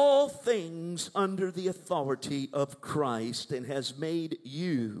put all things under the authority of Christ, and has made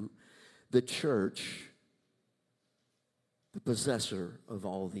you, the church, the possessor of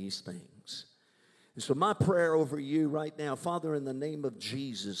all these things. And so my prayer over you right now, Father, in the name of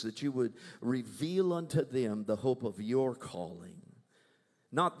Jesus, that you would reveal unto them the hope of your calling.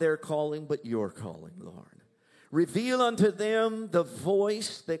 Not their calling, but your calling, Lord. Reveal unto them the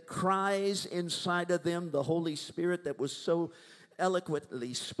voice that cries inside of them, the Holy Spirit that was so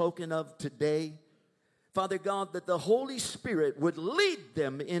eloquently spoken of today. Father God, that the Holy Spirit would lead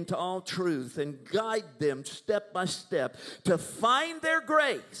them into all truth and guide them step by step to find their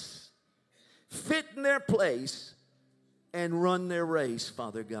grace, fit in their place, and run their race,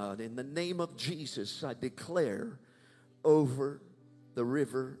 Father God. In the name of Jesus, I declare over the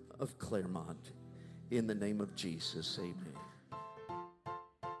river of Clermont, in the name of Jesus, amen.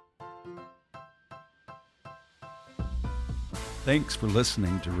 Thanks for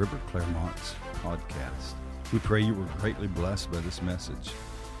listening to River Clermont's podcast. We pray you were greatly blessed by this message.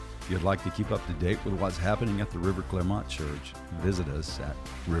 If you'd like to keep up to date with what's happening at the River Clermont Church, visit us at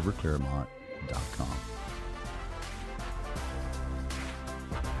riverclermont.com.